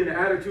means to be in an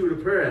attitude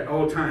of prayer at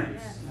all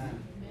times.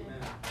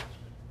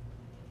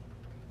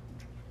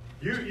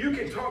 You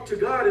can talk to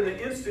God in an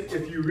instant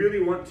if you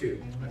really want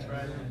to.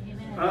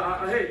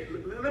 Hey,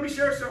 let me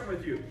share something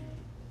with you.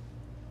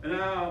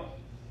 Now,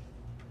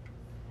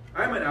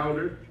 I'm an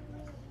elder.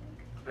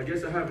 I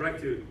guess I have right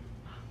to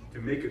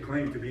make a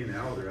claim to be an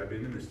elder. I've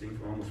been in this thing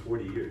for almost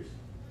 40 years.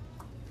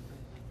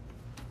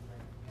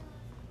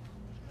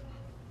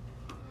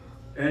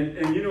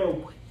 And you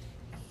know,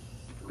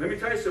 let me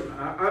tell you something.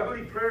 I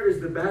believe prayer is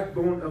the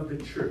backbone of the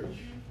church.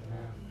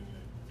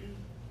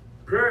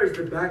 Prayer is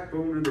the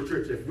backbone of the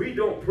church. If we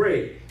don't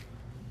pray,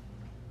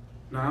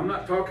 now I'm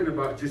not talking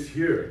about just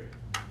here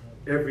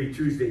every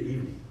Tuesday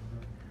evening.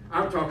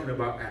 I'm talking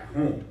about at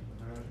home.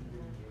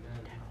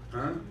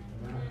 Huh?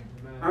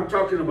 I'm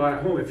talking about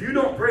at home. If you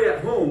don't pray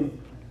at home,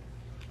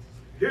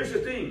 here's the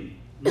thing.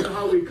 You know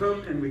how we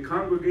come and we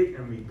congregate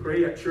and we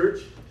pray at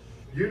church?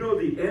 You know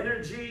the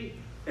energy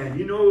and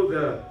you know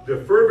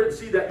the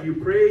fervency that you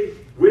pray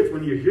with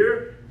when you're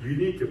here? You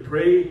need to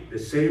pray the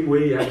same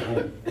way at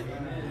home.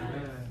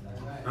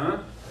 Huh?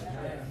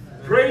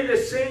 Pray the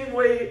same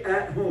way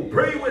at home.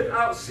 Pray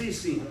without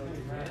ceasing.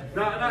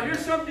 Now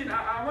here's something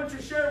I want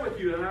to share with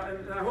you, and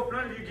I hope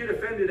none of you get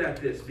offended at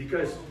this,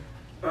 because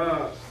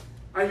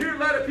I hear a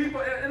lot of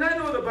people, and I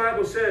know the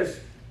Bible says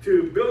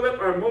to build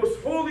up our most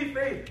holy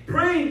faith,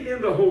 praying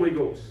in the Holy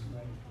Ghost.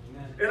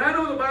 And I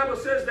know the Bible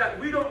says that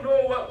we don't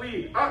know what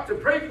we ought to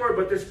pray for,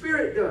 but the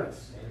Spirit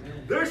does.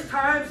 There's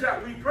times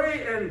that we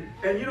pray,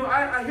 and you know,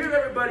 I hear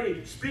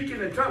everybody speaking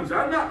in tongues.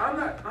 I'm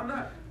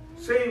not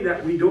saying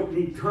that we don't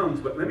need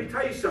tongues, but let me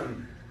tell you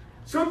something.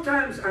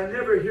 Sometimes I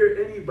never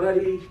hear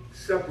anybody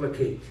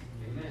supplicate.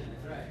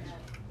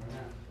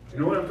 You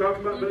know what I'm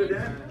talking about, Brother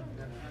Dan?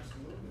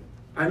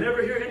 I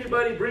never hear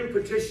anybody bring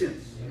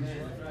petitions.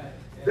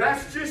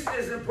 That's just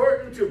as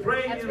important to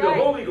praying in the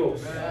Holy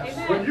Ghost.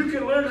 When you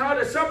can learn how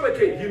to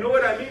supplicate. You know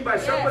what I mean by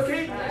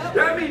supplicate?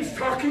 That means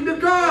talking to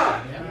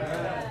God.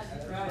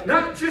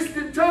 Not just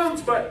in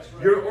tongues, but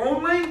your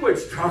own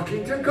language,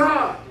 talking to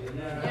God.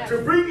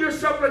 To bring your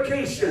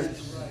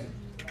supplications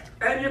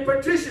and your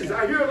petitions.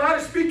 I hear a lot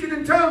of speaking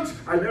in tongues.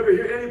 I never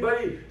hear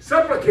anybody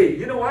supplicate.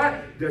 You know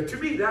why? To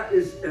me, that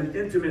is an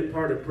intimate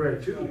part of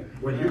prayer too.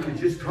 When you can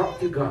just talk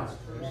to God.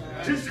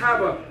 Just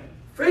have a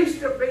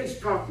face-to-face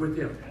talk with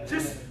Him.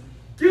 Just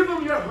give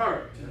Him your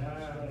heart.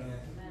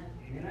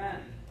 Amen.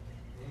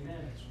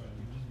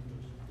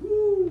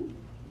 Woo.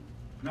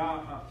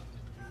 Now,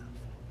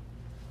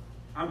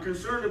 I'm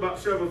concerned about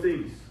several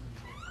things.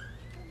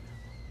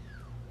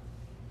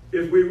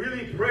 If we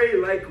really pray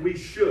like we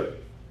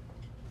should,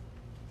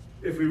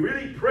 if we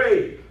really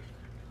pray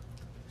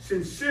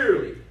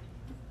sincerely,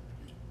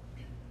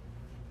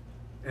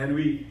 and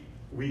we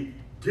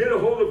get a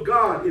hold of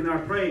God in our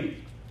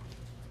praying,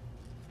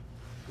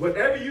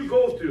 whatever you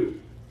go through,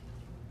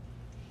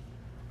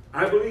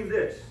 I believe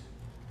this,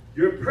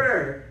 your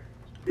prayer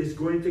is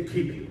going to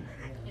keep you.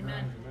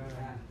 Amen.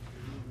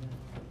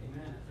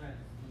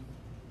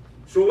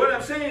 So what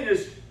I'm saying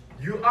is,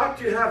 you ought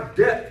to have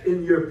depth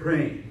in your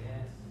praying.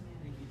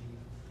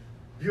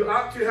 You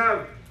ought to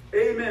have,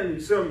 amen,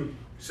 some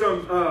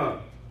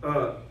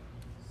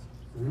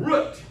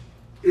root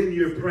in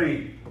your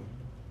praying.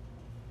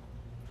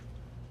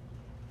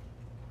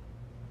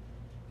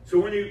 So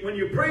when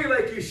you pray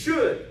like you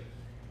should,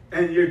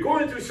 and you're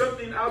going through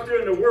something out there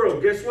in the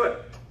world, guess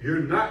what? You're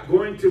not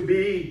going to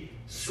be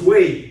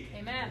swayed.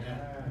 Amen.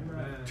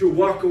 to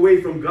walk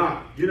away from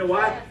God. You know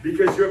why?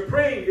 Because your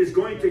praying is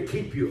going to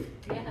keep you.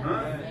 Yes.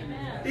 Huh?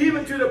 Amen.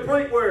 Even to the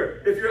point where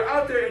if you're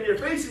out there and you're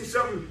facing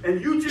something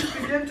and you just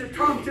begin to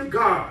talk to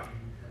God,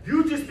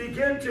 you just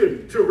begin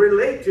to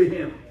relate to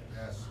Him.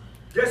 Yes.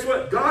 Guess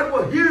what? God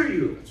will hear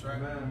you. That's right.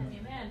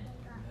 Amen.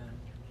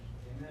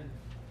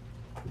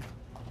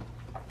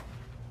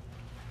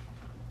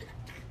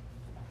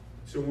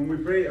 So when we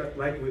pray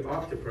like we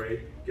ought to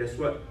pray, guess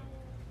what?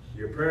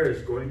 Your prayer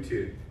is going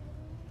to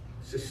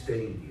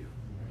sustain you.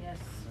 Yes.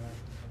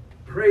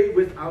 Pray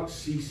without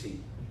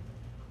ceasing.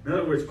 In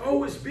other words,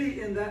 always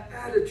be in that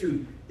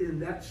attitude, in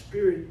that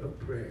spirit of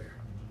prayer.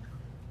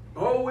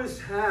 Always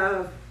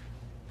have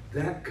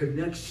that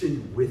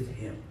connection with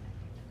Him.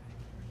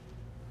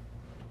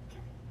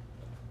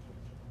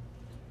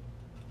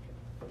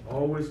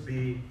 Always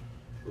be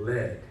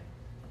led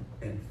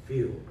and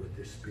filled with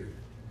the Spirit.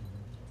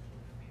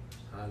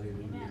 Hallelujah.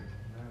 Amen.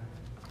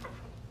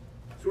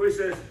 So he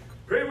says,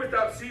 pray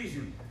without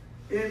ceasing.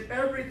 In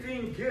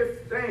everything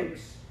give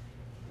thanks.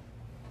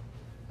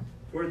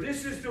 For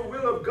this is the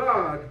will of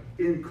God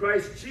in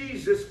Christ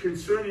Jesus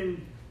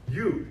concerning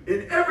you.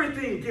 In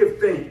everything give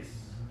thanks.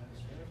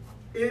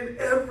 In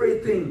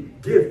everything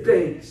give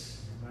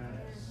thanks.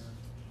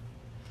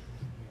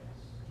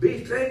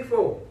 Be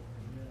thankful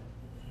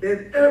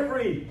in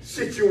every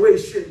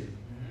situation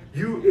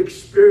you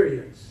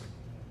experience.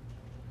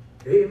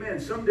 Amen.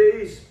 Some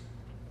days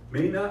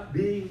may not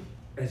be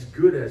as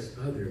good as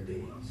other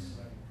days.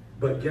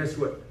 But guess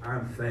what?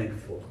 I'm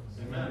thankful.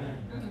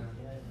 Amen.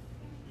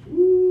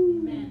 Woo.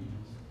 Amen.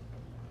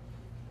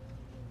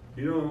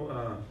 You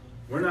know,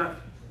 we're not,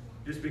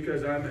 just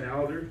because I'm an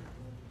elder,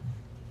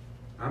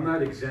 I'm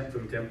not exempt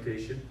from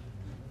temptation.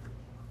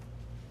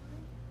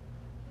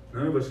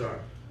 None of us are.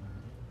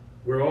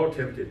 We're all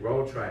tempted. We're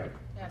all tried.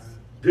 Yes.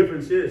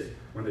 Difference is,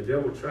 when the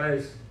devil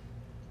tries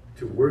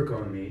to work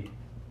on me,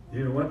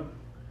 you know what?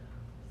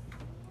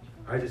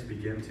 I just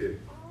begin to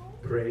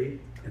pray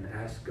and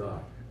ask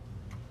God,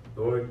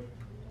 Lord,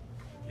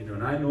 you know,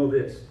 and I know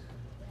this,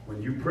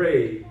 when you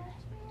pray,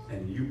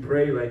 and you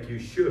pray like you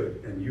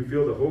should, and you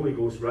feel the Holy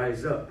Ghost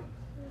rise up,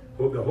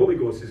 the Holy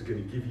Ghost is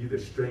going to give you the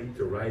strength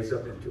to rise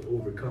up and to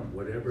overcome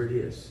whatever it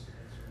is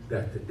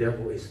that the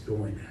devil is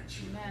throwing at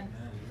you. Amen.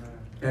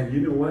 And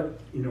you know what?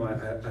 You know,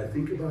 I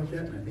think about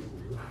that and I think,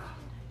 wow.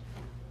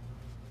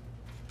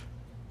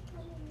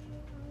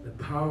 The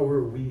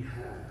power we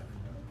have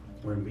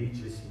when we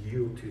just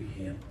yield to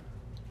Him.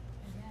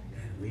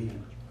 And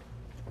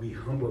we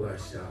humble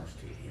ourselves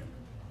to Him.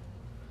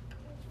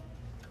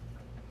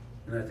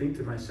 And I think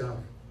to myself,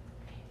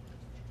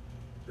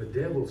 the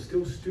devil's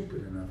still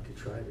stupid enough to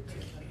try to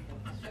tempt me.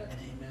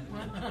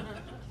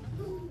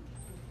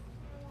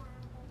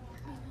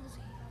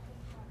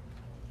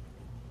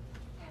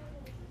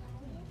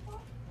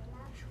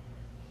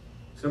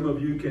 Some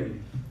of you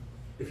can,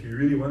 if you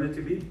really wanted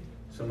to be,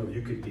 some of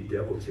you could be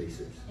devil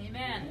chasers.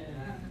 Amen.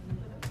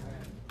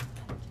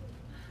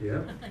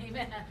 Yeah?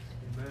 Amen.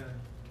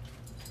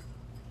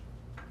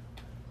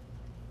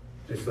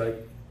 It's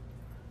like,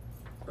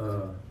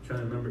 trying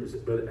to remember, is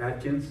it Brother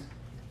Atkins?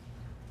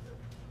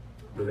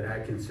 Brother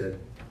Atkins said,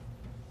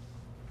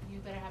 You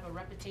better have a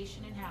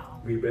reputation in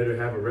hell. we better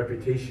have a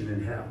reputation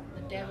in hell.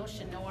 The devil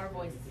should know our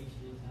voice.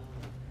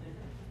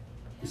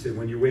 He said,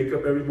 when you wake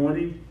up every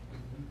morning,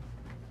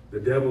 the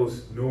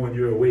devils know when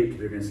you're awake.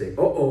 They're going to say,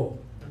 uh-oh.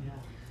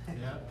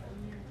 Yeah.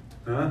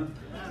 Huh?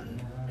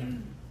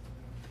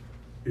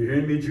 You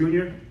hearing me,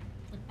 Junior?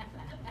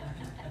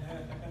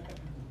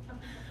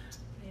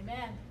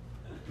 Amen.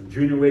 When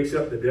Junior wakes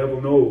up, the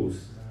devil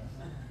knows.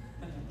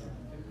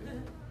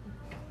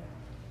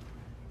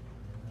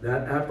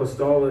 That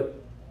apostolic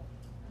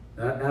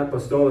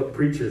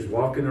preacher's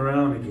walking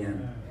around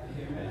again.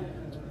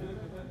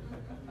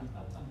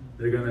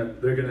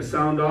 They're gonna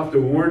sound off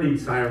the warning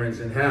sirens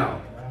in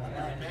hell.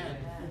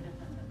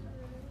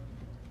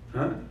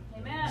 Huh?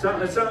 Amen.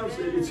 It sounds,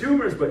 it's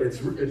humorous, but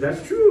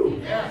that's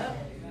true. Yeah.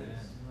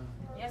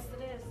 Yes,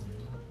 it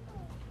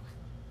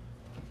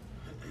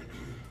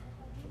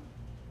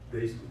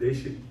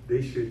is.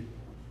 They should.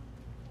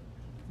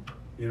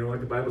 You know what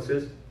the Bible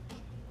says?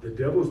 The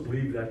devils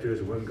believe that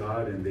there's one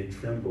God and they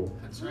tremble.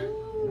 That's right.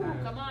 Ooh,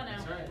 come on now.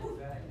 That's right.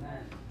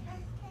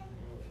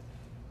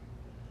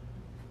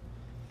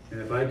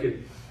 And if I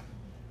could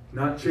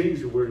not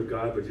change the word of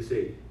God, but just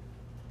say,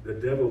 the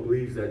devil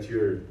believes that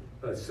you're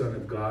a son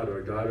of God or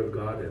a daughter of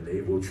God, and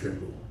they will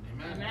tremble.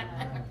 Amen.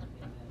 Amen.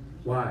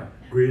 Why?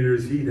 Greater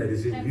is He that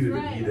is in That's you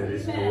than right. He that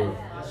is in the Amen. world.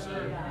 Yes,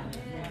 sir.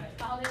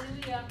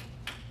 Hallelujah.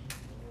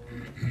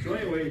 So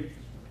anyway,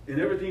 in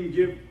everything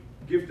give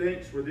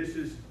thanks, for this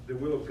is the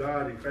will of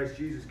God in Christ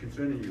Jesus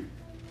concerning you.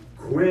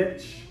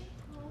 Quench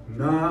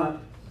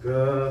not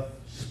the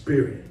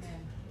Spirit.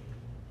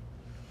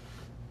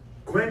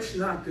 Quench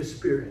not the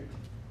Spirit.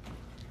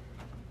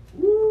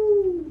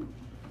 Woo!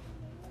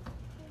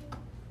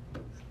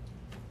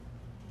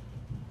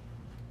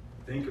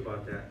 Think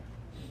about that.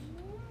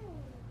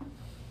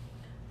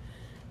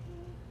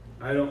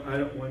 I don't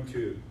want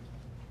to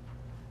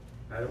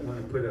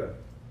put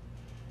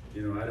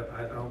You know,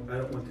 I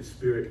don't want the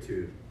Spirit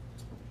to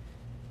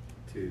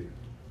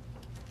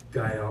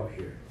die out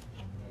here.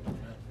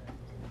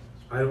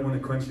 I don't want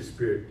to quench the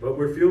Spirit. What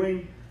we're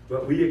feeling,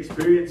 what we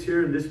experience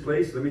here in this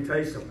place, let me tell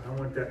you something. I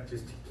want that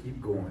just to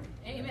keep going.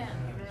 Amen.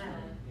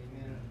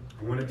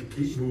 I want it to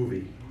keep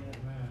moving.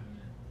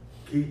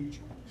 Keep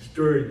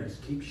stirring us.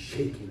 Keep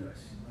shaking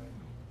us.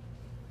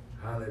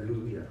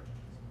 Hallelujah.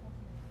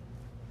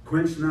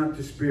 Quench not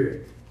the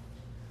Spirit.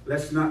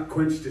 Let's not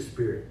quench the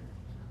Spirit.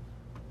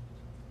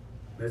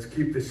 Let's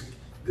keep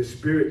the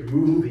Spirit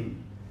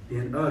moving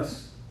in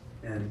us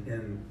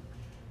and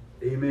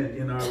amen,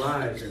 in our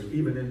lives and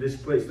even in this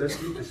place. Let's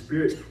keep the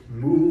Spirit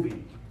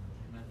moving.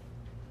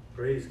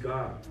 Praise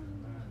God.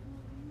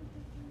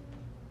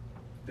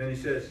 Then he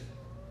says,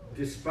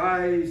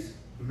 despise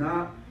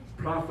not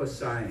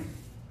prophesying.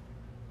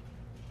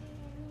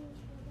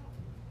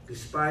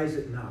 Despise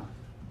it not.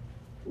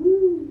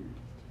 Woo.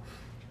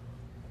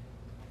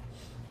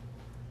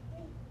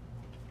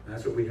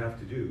 That's what we have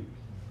to do.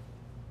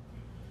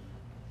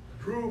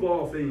 Prove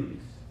all things.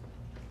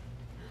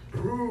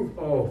 Prove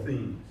all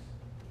things.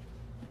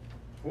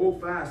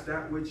 Hold fast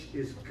that which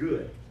is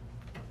good.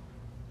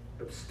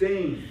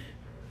 Abstain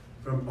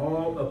from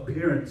all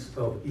appearance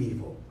of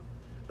evil.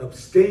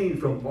 Abstain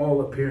from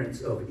all appearance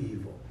of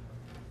evil.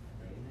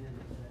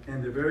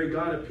 And the very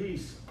God of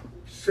peace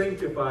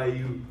sanctify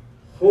you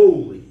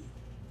wholly.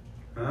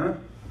 Huh?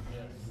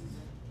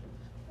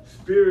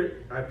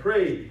 Spirit, I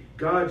pray,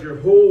 God, your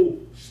whole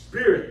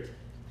spirit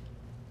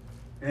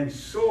and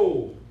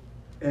soul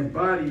and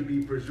body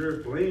be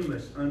preserved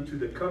blameless unto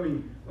the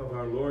coming of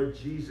our Lord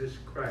Jesus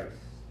Christ.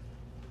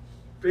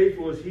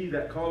 Faithful is he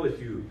that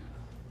calleth you,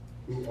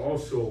 who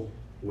also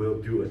will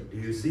do it. Do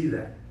you see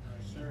that?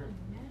 Sure.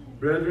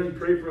 Brethren,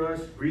 pray for us.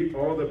 Greet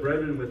all the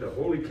brethren with a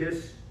holy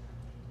kiss.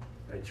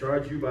 I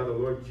charge you by the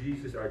Lord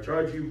Jesus. I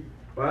charge you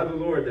by the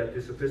Lord that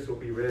this epistle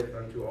be read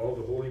unto all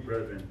the holy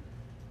brethren.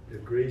 The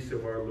grace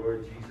of our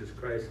Lord Jesus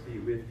Christ be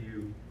with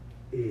you.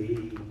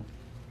 Amen.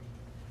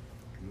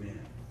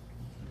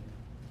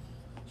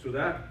 So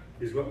that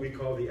is what we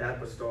call the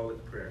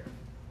apostolic prayer.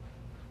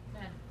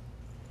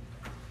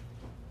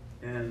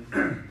 And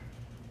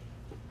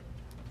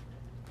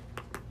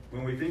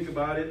when we think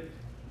about it,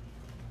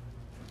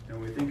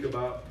 and we think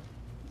about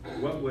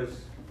what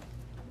was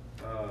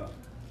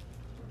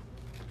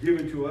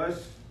given to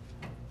us,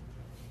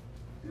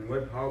 and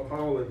how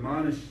Paul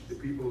admonished the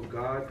people of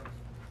God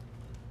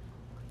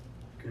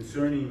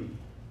concerning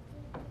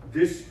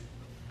this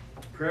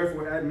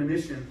prayerful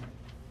admonition,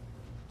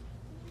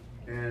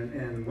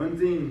 and one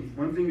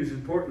thing is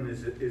important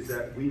is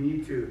that we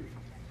need to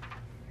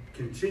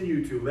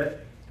continue to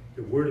let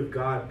the Word of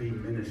God be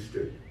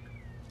ministered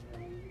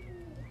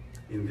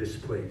in this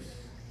place.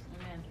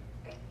 Amen.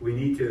 We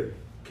need to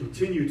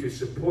continue to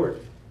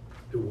support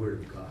the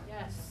Word of God.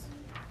 Yes.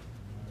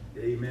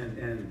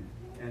 Amen.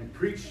 And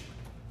preach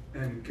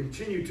and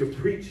continue to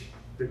preach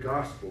the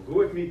gospel. Go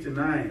with me to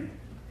 1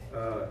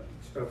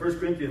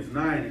 Corinthians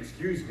 9,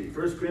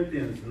 1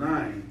 Corinthians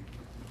 9.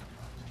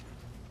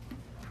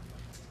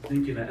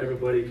 Thinking that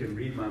everybody can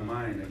read my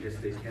mind. I guess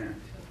they can't.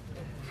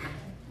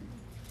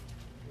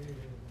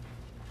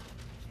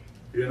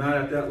 You're not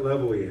at that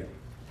level yet.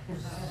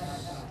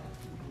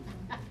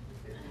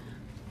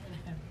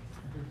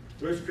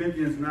 1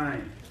 Corinthians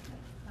 9.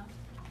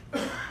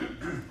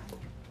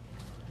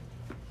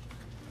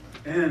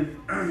 And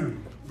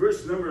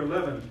verse number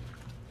 11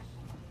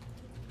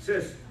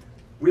 says,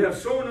 we have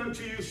sown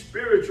unto you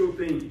spiritual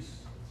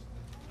things.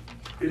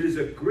 It is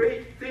a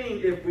great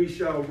thing if we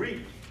shall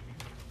reap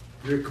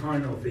your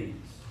carnal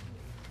things.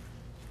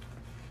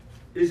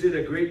 Is it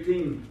a great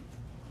thing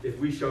if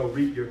we shall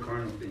reap your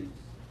carnal things?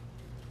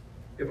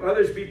 If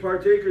others be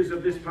partakers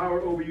of this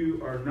power over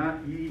you, are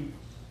not ye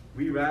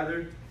we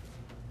rather?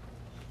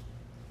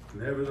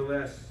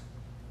 Nevertheless,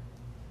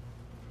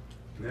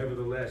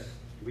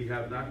 we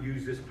have not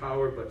used this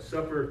power, but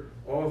suffer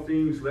all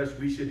things, lest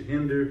we should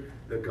hinder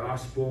the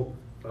gospel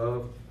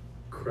of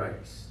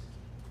Christ.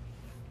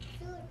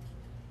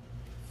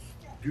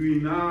 Do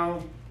you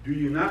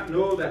not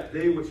know that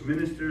they which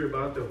minister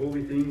about the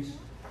holy things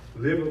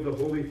live of the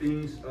holy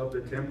things of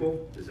the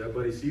temple? Does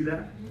everybody see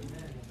that?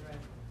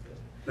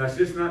 That's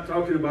just not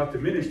talking about the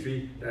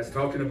ministry, that's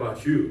talking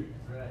about you.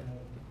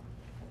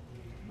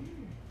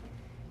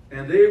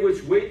 And they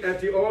which wait at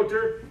the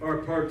altar are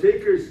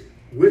partakers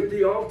with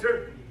the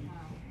altar.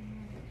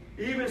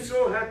 Even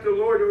so hath the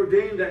Lord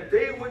ordained that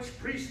they which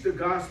preach the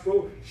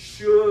gospel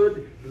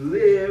should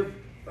live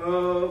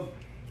of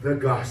the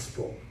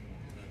gospel.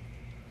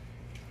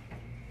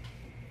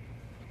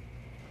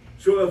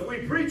 So if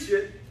we preach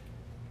it,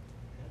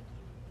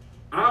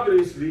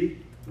 obviously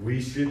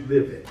we should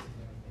live it.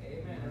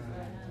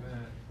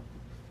 Amen.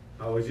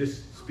 I was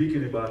just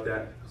speaking about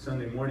that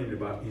Sunday morning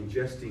about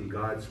ingesting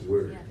God's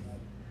word. Yes.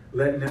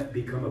 Letting that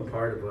become a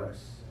part of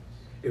us.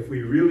 If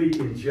we really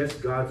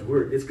ingest God's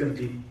word, it's going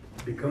to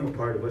become a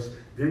part of us.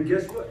 Then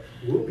guess what?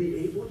 We'll be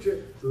able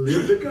to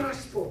live the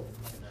gospel.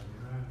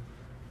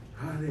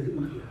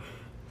 Hallelujah.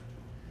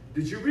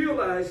 Did you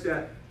realize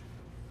that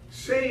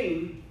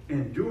saying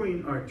and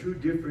doing are two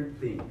different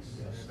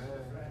things.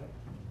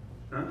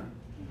 Huh?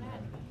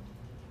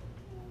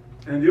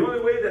 And the only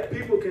way that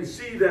people can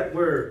see that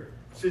we're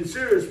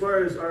sincere as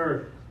far as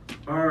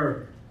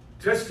our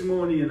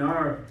testimony and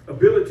our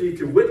ability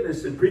to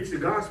witness and preach the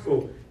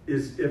gospel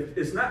is if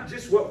it's not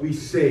just what we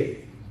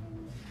say.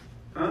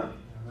 Huh?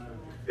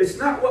 It's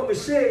not what we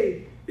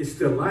say, it's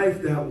the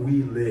life that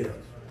we live.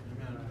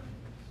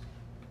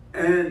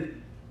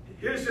 And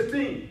here's the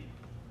thing.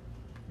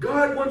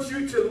 God wants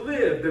you to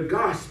live the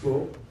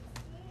gospel,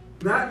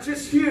 not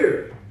just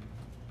here,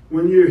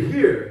 when you're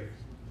here,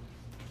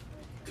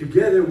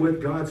 together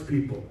with God's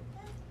people.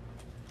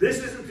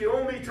 This isn't the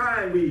only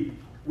time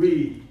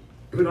we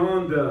put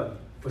on the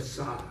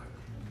facade.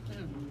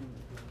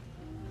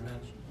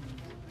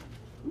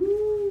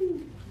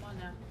 Woo. Come on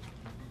now.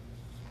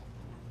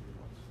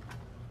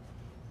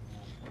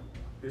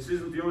 This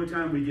isn't the only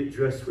time we get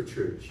dressed for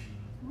church.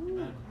 Come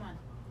on.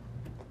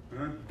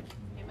 Huh?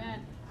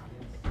 Amen.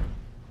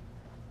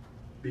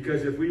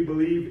 Because if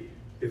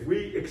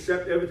we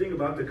accept everything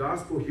about the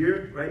gospel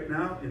here, right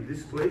now, in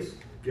this place,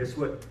 guess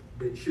what?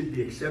 It should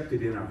be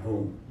accepted in our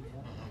home.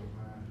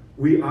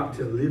 We ought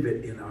to live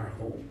it in our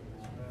home.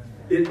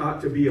 It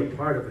ought to be a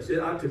part of us. It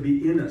ought to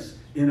be in us,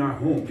 in our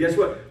home. Guess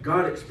what?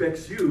 God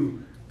expects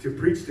you to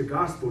preach the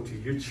gospel to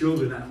your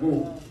children at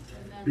home.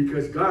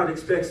 Because God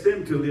expects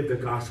them to live the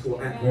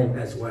gospel at home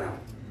as well.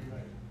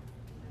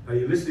 Are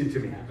you listening to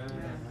me?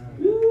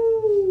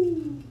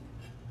 Woo!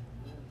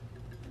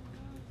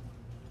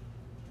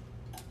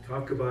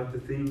 Talk about the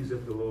things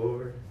of the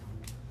Lord.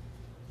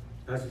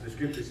 That's what the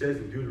scripture says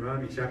in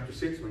Deuteronomy chapter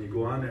 6. When you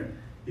go on there,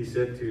 he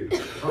said to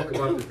talk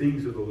about the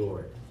things of the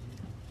Lord.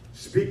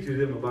 Speak to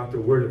them about the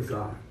word of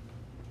God.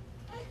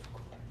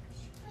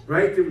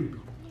 Write them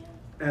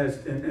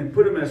as and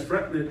put them as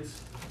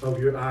frontlets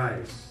of your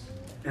eyes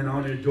and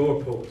on your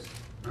doorposts.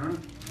 Huh?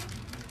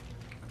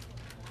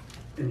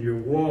 In your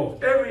wall.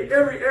 Every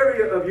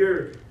area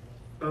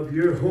of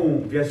your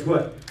home, guess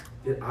what?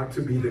 It ought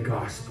to be the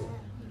gospel.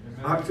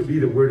 Ought to be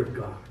the word of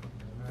God.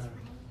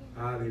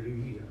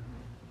 Hallelujah.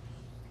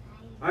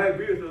 I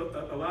agree with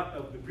a lot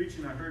of the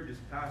preaching I heard this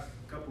past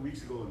couple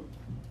weeks ago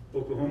in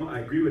Oklahoma. I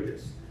agree with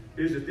this.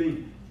 Here's the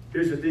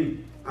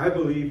thing. I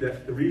believe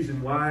that the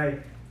reason why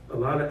a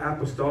lot of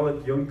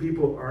apostolic young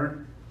people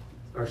are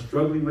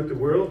struggling with the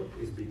world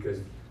is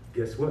because,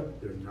 guess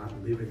what? They're not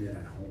living it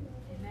at home.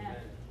 Amen.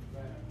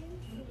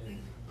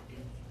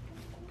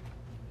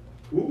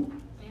 Who?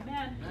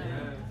 Amen.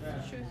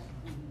 That's the truth.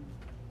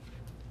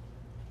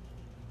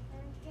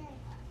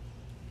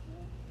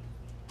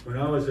 When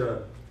I was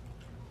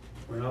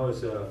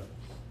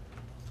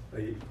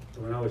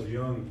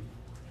young,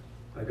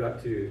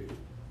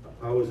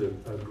 I was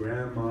a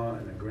grandma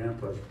and a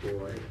grandpa's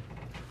boy.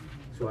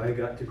 So I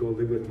got to go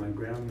live with my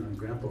grandma and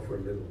grandpa for a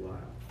little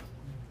while.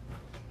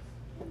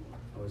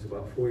 I was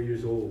about 4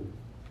 years old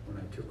when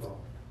I took off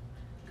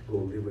to go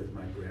live with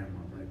my grandma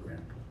and my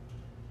grandpa.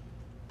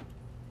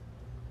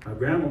 My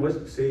grandma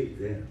wasn't saved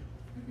then.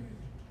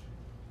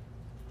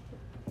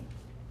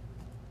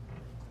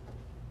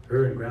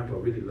 Her and grandpa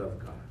really loved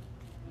God.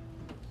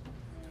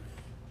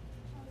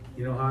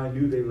 You know how I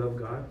knew they loved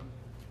God?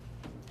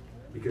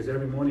 Because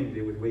every morning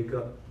they would wake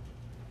up,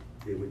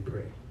 they would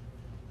pray.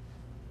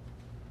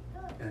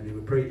 And they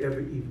would pray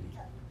every evening.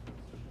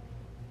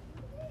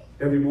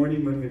 Every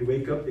morning when they'd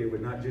wake up, they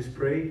would not just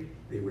pray,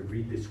 they would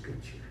read the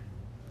scripture.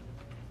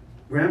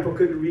 Grandpa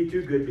couldn't read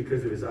too good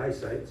because of his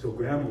eyesight, so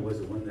Grandma was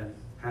the one that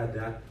had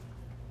that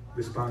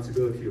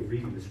responsibility of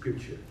reading the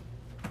scripture.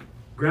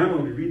 Grandma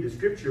would read the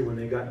scripture. When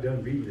they got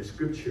done reading the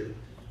scripture,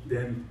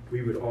 then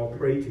we would all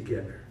pray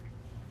together.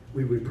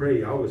 We would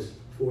pray. I was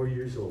 4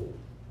 years old.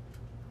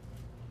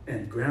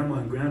 And Grandma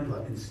and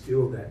Grandpa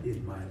instilled that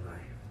in my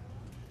life.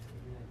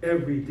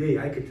 Every day,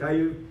 I could tell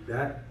you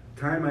that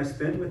time I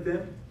spent with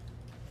them,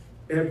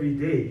 every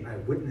day I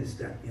witnessed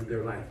that in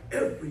their life.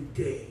 Every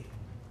day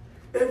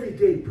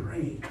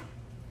praying.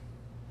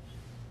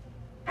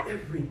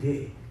 Every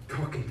day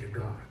talking to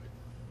God.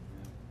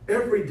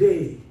 Every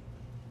day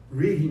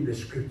reading the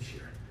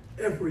scripture.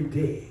 Every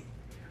day.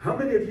 How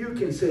many of you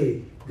can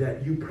say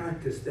that you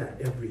practice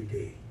that every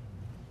day?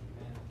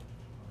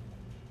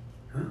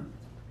 Huh?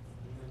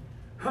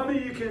 How many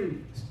of you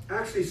can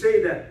actually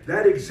say that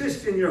that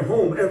exists in your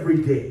home every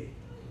day?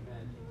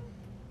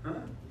 Huh?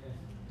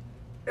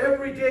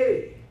 Every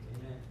day.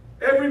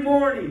 Every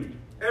morning.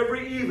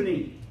 Every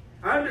evening.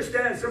 I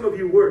understand some of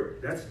you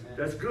work.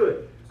 That's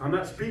good. I'm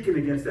not speaking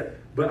against that.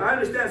 But I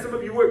understand some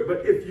of you work.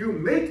 But if you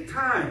make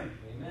time,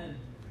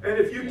 and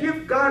if you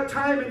give God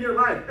time in your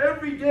life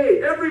every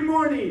day, every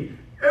morning,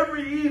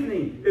 every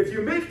evening, if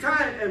you make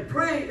time and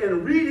pray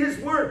and read His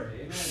Word,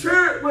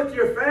 share it with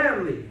your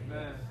family.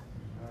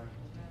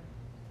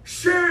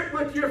 Share it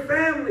with your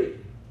family.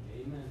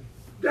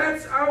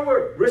 That's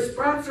our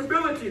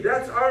responsibility.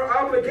 That's our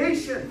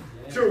obligation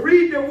to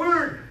read the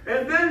Word.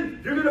 And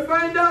then you're going to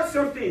find out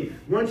something.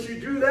 Once you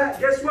do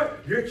that, guess what?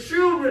 Your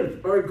children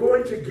are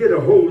going to get a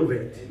hold of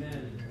it.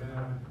 Amen.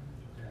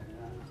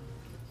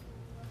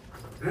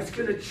 That's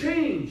going to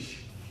change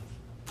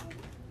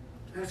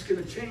That's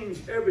going to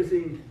change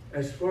everything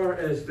as far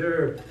as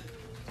their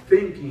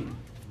thinking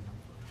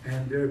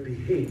and their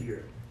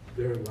behavior,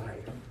 their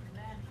life.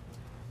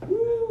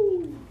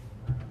 Woo!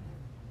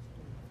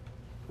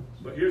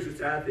 But here's the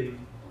sad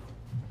thing.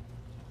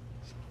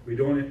 We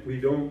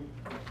don't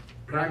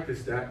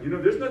practice that. You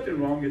know, there's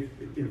nothing wrong with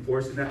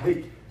enforcing that.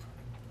 Hey,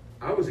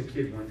 I was a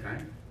kid one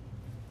time.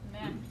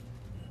 Amen.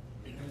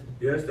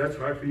 Yes, that's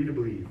hard for you to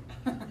believe.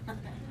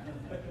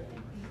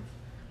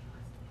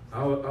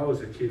 I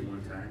was a kid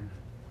one time.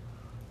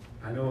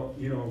 I know,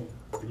 you know,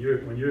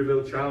 when you're a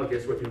little child,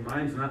 guess what? Your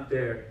mind's not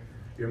there.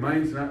 Your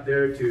mind's not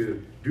there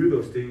to do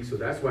those things. So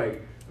that's why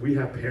we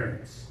have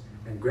parents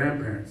and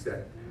grandparents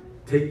that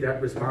take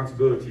that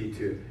responsibility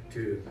to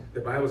the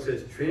Bible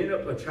says, train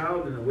up a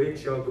child in the way it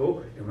shall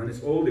go, and when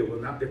it's old, it will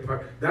not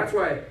depart. That's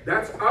why,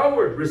 that's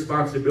our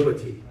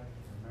responsibility.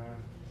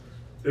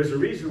 There's a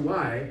reason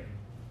why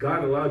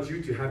God allowed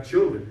you to have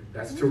children.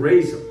 That's to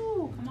raise them.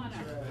 Come on now.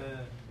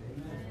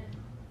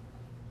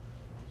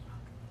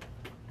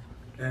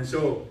 And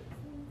so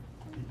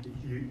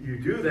you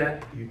do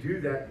that,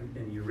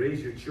 and you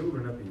raise your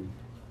children up,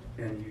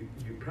 and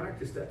you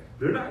practice that.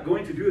 They're not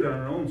going to do it on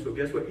their own. So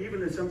guess what?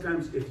 Even if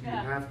sometimes if you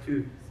have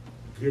to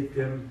get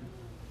them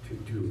to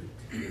do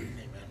it.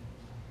 Amen.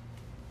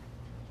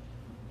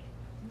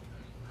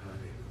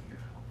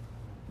 Hallelujah.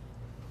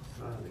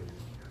 Hallelujah.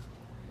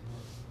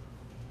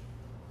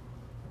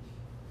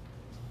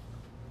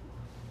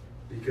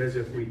 Because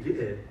if we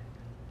did,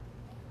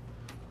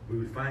 we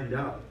would find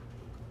out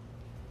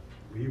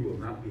we will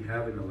not be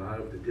having a lot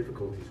of the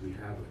difficulties we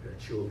have with our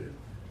children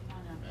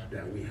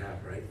that we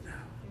have right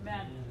now.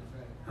 Amen.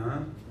 Huh?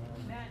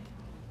 Amen.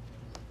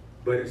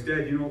 But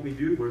instead, you know what we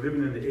do? We're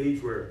living in the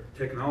age where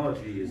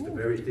technology is the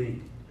very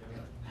thing.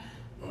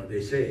 Or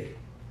they say.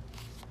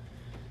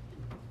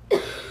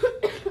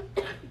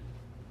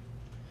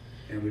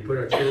 And we put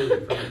our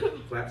children in front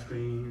of flat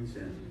screens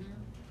and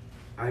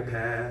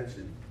iPads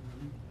and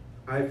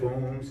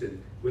iPhones, and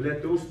we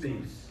let those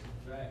things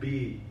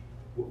be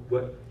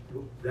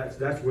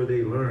that's where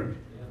they learn.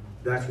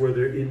 That's where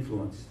they're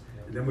influenced.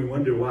 And then we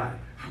wonder why.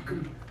 How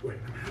come I'm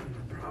having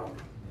a problem?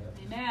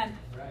 Amen.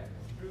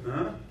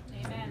 Huh?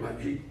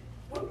 Amen.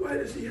 Why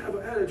does he have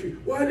an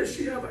attitude? Why does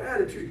she have an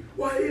attitude?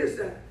 Why is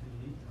that?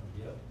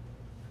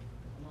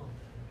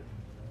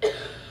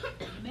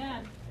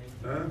 Amen.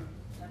 Huh?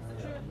 That's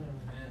the truth.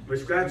 We're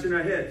scratching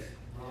our heads.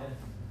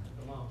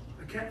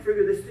 I can't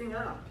figure this thing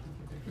out.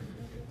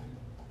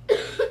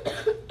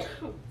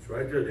 It's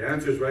right there. The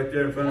answer's right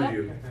there in front of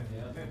you.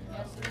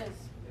 Yes, it is.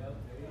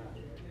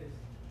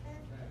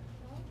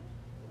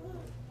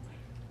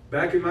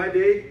 Back in my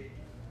day,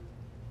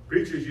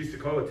 preachers used to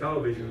call a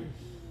television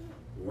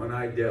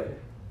one-eyed devil.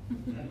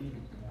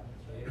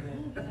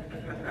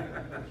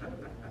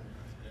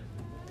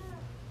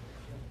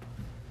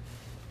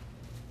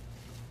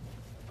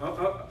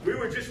 We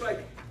were just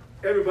like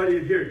everybody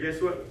in here.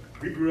 Guess what?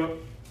 We grew up,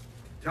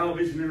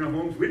 television in our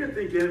homes. We didn't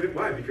think any of it.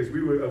 Why? Because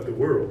we were of the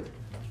world.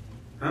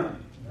 Huh?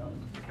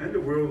 And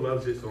the world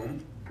loves its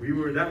own. We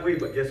were that way,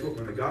 but guess what?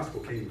 When the gospel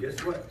came,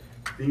 guess what?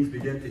 Things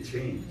began to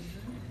change.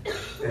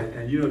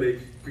 And you know, they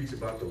preach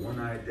about the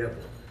one-eyed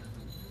devil.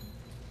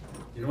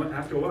 You know what?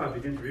 After a while, I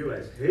began to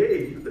realize,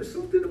 hey, there's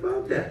something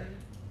about that.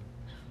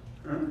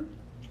 Huh?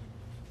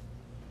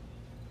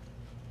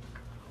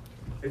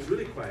 It's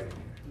really quiet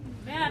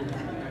in here. Amen.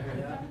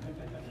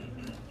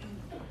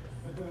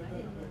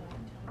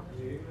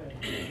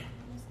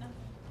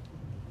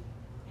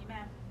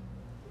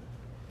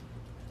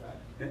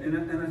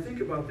 Amen. And I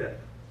think about that.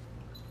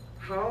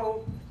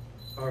 How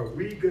are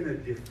we going to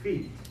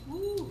defeat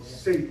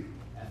Satan?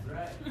 That's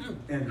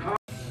right.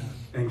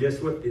 And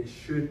guess what? It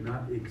should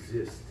not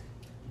exist.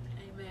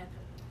 Amen.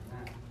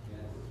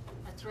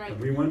 That's right. And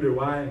we wonder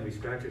why, and we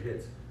scratch our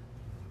heads.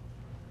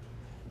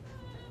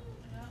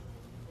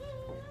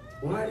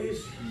 Why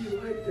is he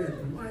like that?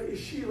 And why is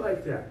she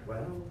like that?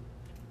 Well,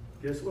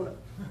 guess what?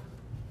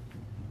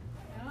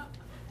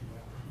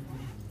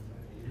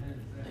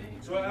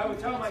 So I would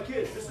tell my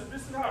kids, this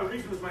is how I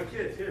reason with my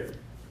kids here.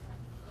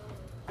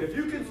 If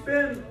you can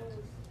spend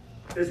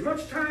as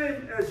much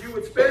time as you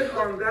would spend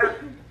on that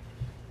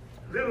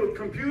little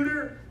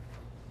computer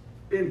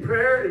in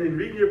prayer and in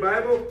reading your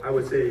Bible, I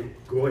would say,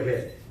 go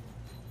ahead.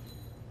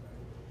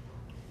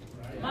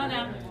 Come on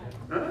now.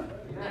 Huh?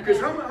 Because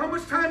how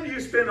much time do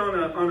you spend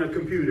on a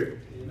computer?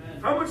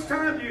 How much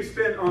time do you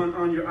spend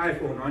on your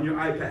iPhone, on your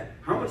iPad?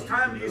 How much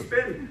time do you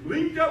spend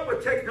linked up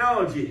with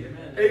technology?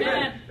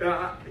 Amen.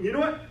 You know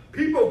what?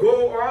 People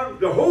go on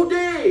the whole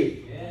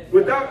day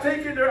without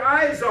taking their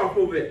eyes off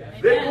of it.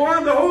 They go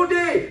on the whole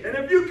day. And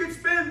if you could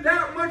spend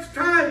that much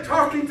time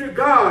talking to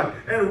God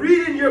and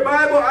reading your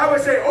Bible, I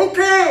would say,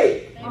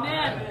 okay.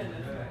 Amen.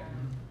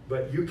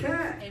 But you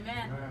can't.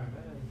 Amen.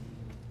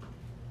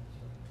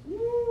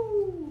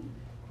 Woo.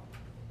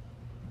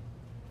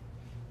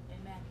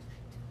 Amen.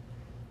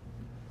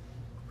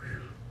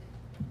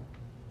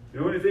 The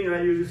only thing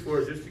I use this for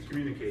is just to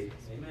communicate.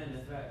 Amen.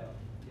 That's right.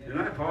 And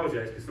I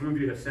apologize because some of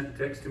you have sent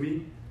text to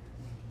me.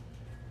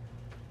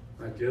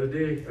 Like the other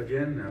day,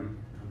 again,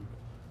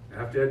 I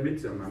have to admit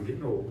something. I'm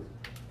getting old.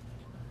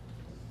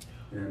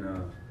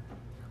 And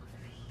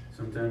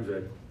sometimes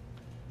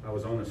I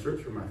was on a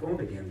search for my phone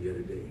again the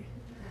other day.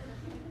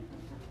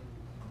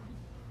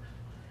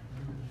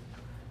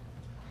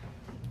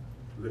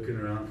 Looking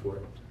around for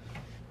it.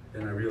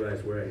 Then I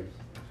realized where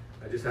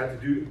I just had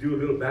to do a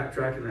little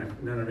backtracking, and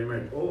then I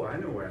remembered, oh, I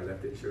know where I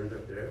left it. Sure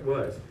enough, there it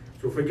was.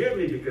 So forgive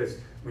me, because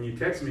when you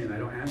text me and I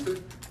don't answer,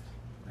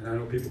 and I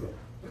know people go,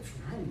 what's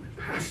wrong with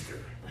Pastor?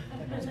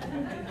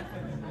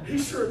 He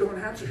sure don't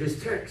answer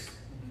his text.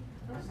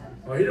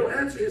 Or he don't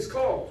answer his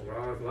calls.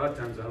 Well, a lot of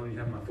times I don't even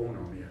have my phone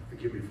on me.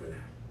 Forgive me for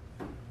that.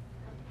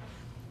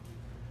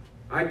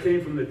 I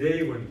came from the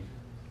day when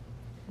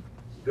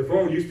the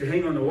phone used to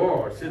hang on the wall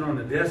or sit on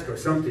the desk or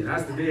something.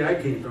 That's the day I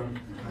came from.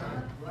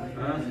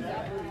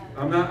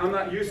 I'm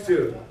not used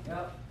to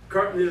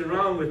carting it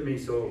around with me,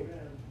 so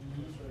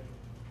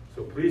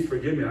please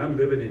forgive me. I'm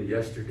living in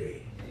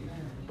yesterday.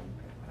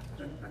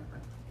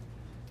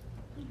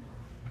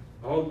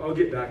 I'll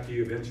get back to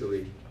you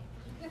eventually.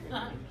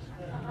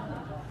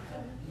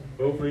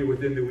 Hopefully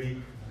within the week.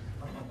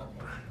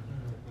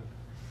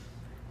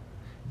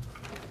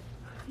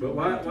 But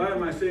why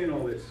am I saying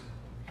all this?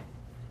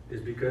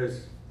 Is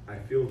because I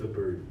feel the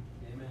burden.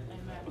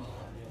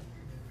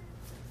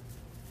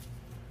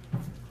 I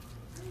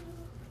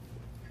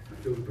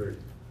feel the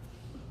burden.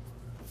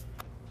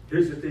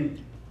 Here's the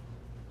thing.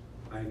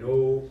 I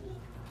know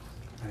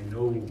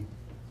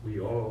we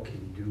all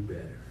can do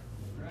better.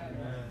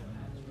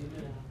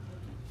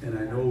 And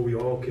I know we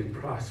all can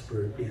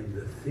prosper in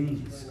the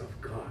things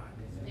of God.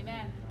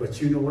 Amen.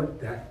 But you know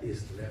what? That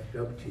is left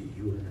up to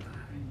you and I.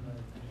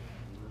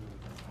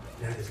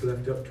 That is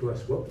left up to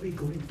us. What are we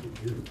going to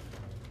do?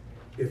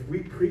 If we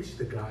preach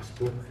the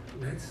gospel,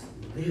 let's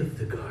live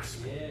the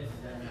gospel. Yes,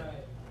 that's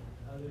right.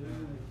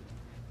 Hallelujah.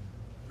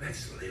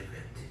 Let's live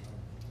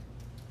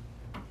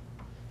it.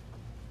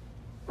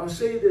 I'll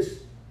say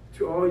this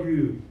to all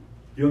you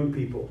young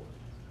people.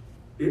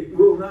 It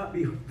will not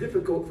be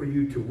difficult for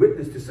you to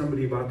witness to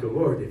somebody about the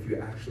Lord if you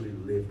actually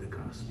live the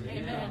gospel.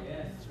 Amen.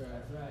 Yes,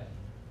 that's right.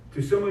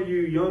 To some of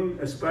you young,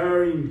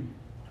 aspiring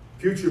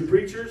future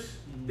preachers,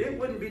 it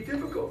wouldn't be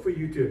difficult for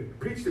you to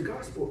preach the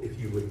gospel if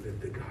you would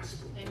live the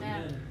gospel.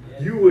 Amen.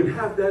 You would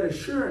have that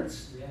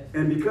assurance,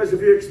 and because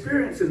of your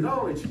experience and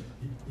knowledge,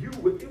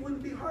 it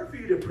wouldn't be hard for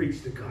you to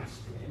preach the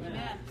gospel.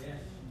 Amen.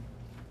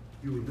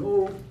 You would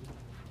know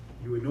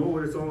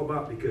what it's all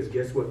about, because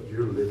guess what?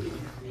 You're living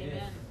it.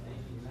 Amen.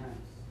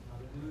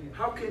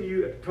 How can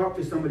you talk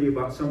to somebody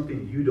about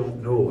something you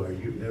don't know or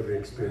you've never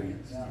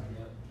experienced?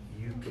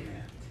 You can't.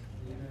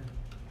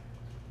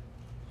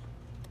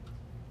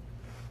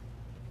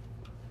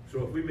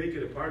 So if we make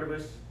it a part of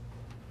us,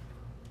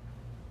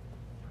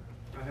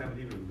 I haven't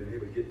even been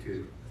able to get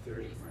to the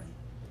third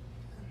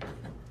one.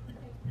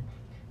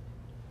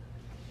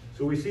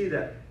 So we see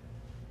that.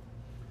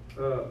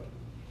 We'll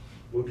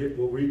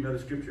read another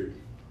scripture,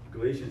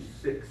 Galatians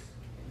 6.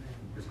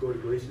 Let's go to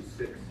Galatians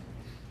 6.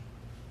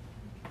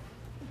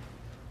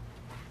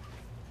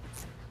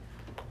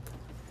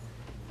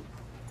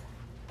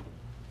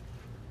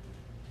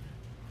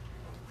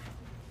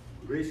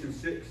 Galatians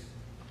 6,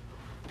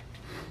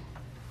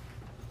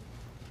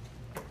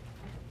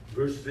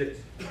 verse 6.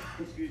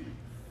 Excuse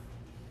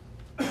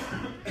me.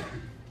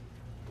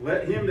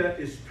 Let him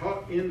that is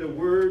taught in the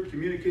word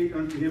communicate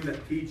unto him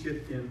that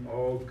teacheth in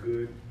all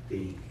good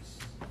things.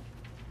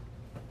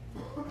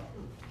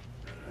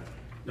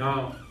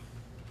 Now,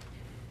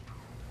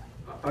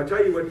 I'll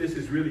tell you what this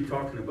is really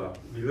talking about.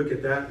 You look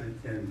at that,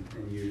 and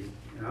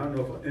I don't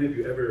know if any of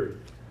you ever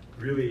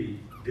really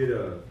did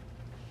a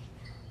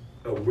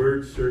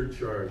word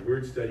search or a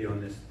word study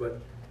on this, but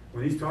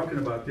when he's talking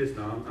about this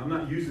now, I'm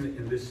not using it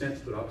in this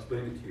sense, but I'll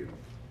explain it to you.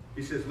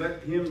 He says,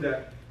 let him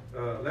that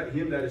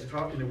is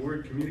taught in the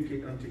word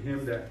communicate unto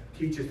him that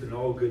teacheth in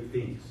all good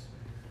things.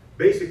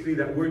 Basically,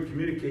 that word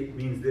communicate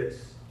means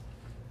this.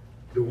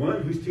 The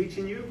one who's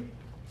teaching you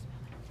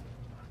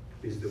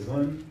is the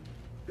one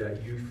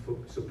that you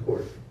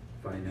support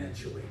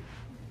financially.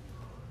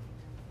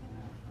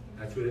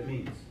 That's what it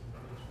means.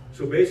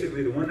 So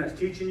basically, the one that's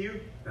teaching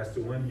you, that's the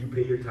one you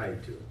pay your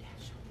tithe to.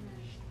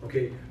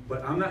 Okay,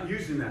 but I'm not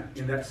using that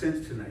in that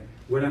sense tonight.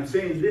 What I'm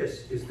saying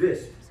is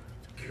this,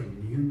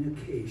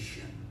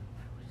 communication.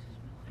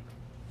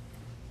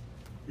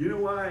 You know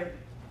why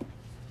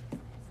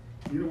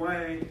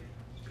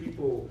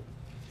people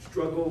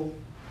struggle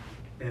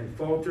and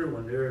falter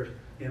when they're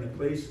in a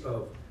place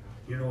of,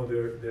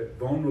 their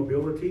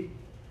vulnerability?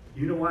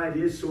 You know why it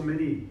is so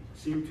many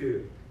seem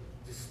to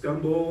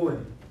stumble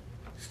and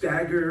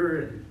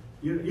stagger, and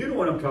you know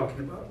what I'm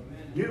talking about.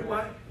 You know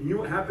why? And you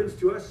know what happens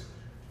to us?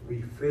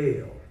 We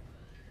fail.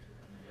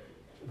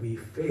 We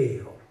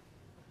fail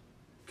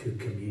to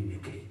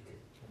communicate.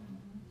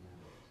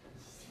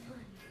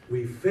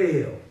 We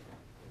fail.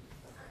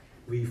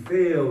 We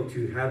fail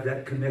to have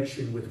that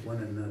connection with one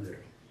another.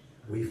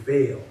 We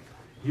fail.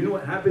 You know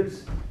what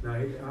happens?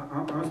 Now,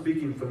 I'm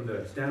speaking from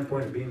the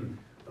standpoint of being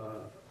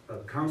a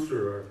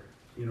counselor or,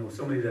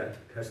 somebody that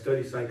has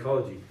studied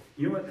psychology.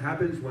 You know what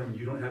happens when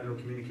you don't have no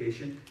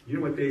communication? You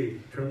know what they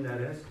term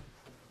that as?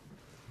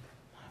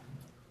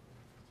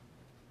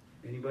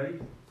 Anybody?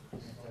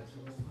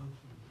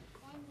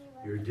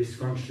 You're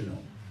dysfunctional.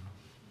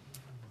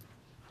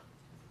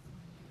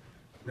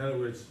 In other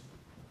words,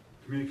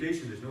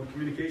 communication, there's no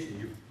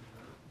communication.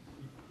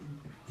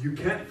 You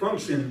can't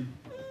function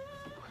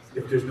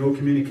if there's no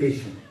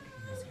communication.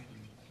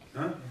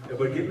 Huh?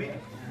 Everybody get me?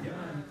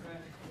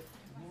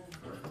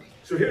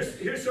 So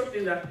here's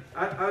something that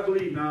I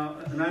believe now,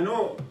 and I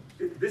know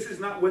this is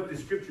not what the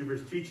scripture verse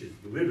teaches,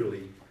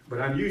 literally,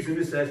 but I'm using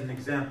this as an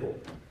example.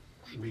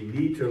 We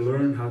need to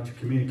learn how to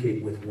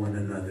communicate with one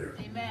another.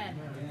 Amen.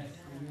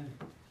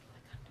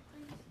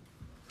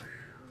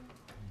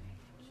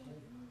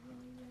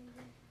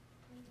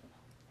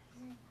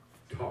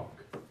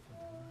 Talk.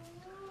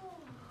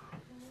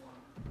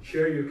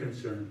 Share your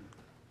concern.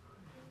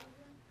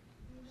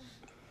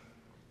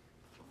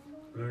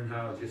 Learn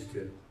how just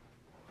to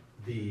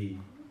be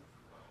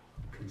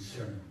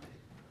concerned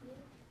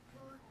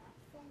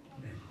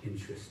and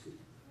interested.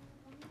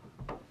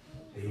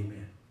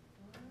 Amen.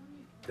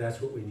 That's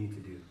what we need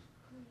to do.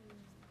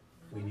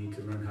 We need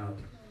to learn how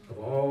to, of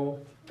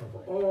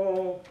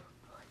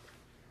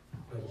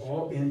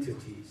all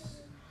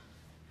entities,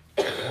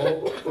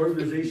 all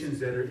organizations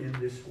that are in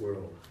this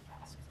world,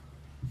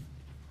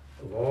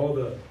 of all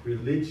the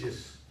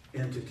religious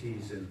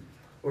entities and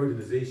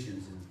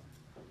organizations and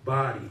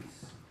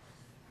bodies,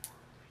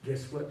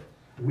 guess what?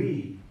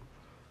 We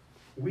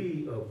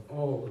of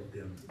all of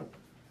them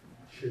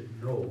should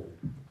know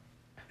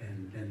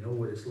and know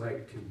what it's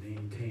like to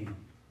maintain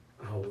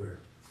our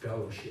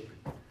fellowship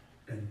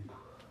and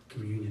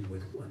communion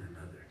with one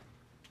another.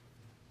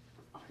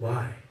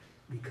 Why?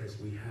 Because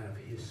we have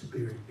His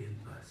Spirit in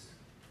us.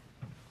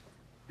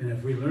 And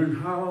if we learn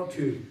how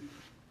to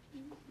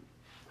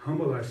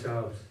humble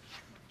ourselves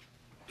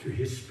to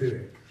His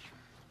Spirit,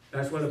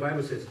 that's why the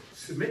Bible says,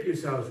 submit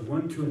yourselves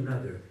one to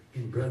another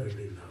in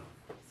brotherly love.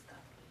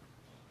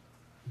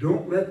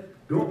 Don't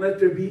let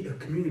there be a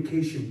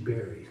communication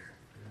barrier.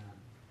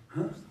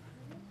 Huh?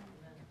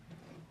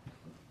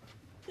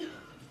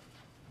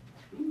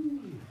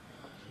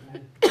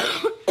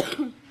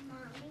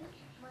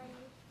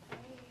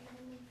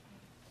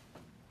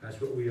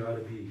 That's what we ought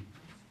to be.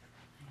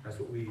 That's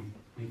what we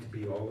need to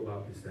be all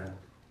about, is that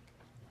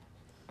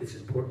it's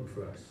important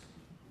for us.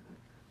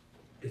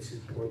 It's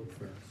important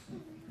for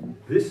us.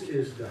 This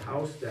is the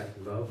house that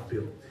love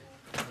built.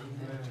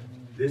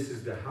 This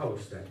is the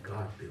house that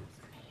God built.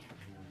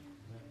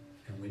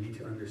 And we need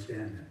to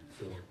understand that.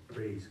 So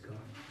praise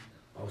God.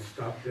 I'll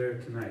stop there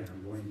tonight.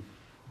 I'm going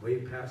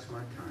way past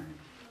my time.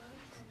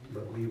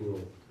 But we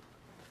will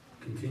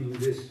continue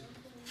this,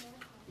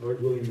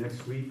 Lord willing,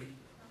 next week.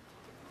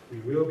 We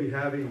will be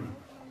having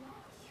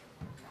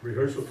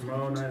rehearsal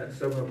tomorrow night at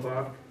 7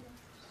 o'clock.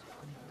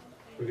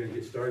 We're going to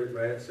get started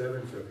right at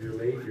 7, so if you're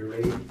late, you're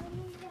late.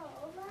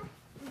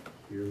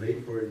 You're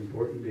late for an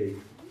important date.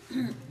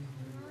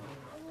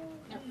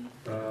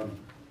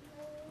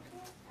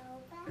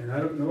 And I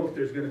don't know if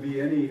there's going to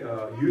be any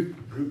youth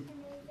group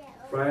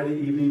Friday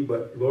evening,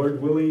 but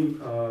Lord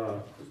willing,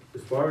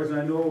 as far as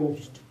I know,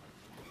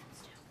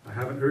 I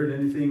haven't heard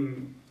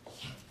anything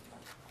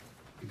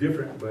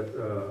different, but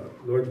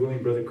Lord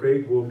willing, Brother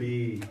Craig will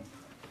be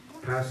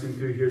passing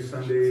through here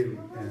Sunday,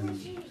 and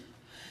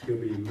he'll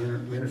be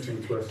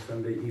ministering to us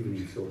Sunday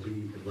evening, so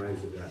be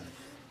advised of that.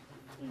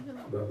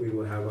 But we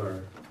will have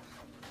our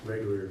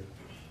regular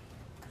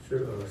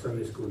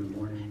Sunday school in the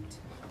morning,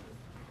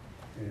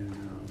 and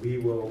we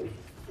will,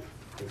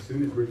 as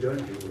soon as we're done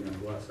here, we're going to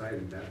go outside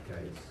and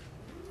baptize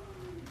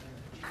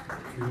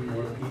 2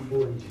 more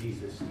people in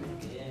Jesus'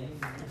 name.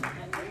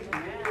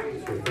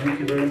 So thank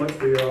you very much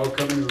for you all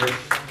coming.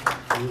 Let's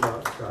move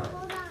outside.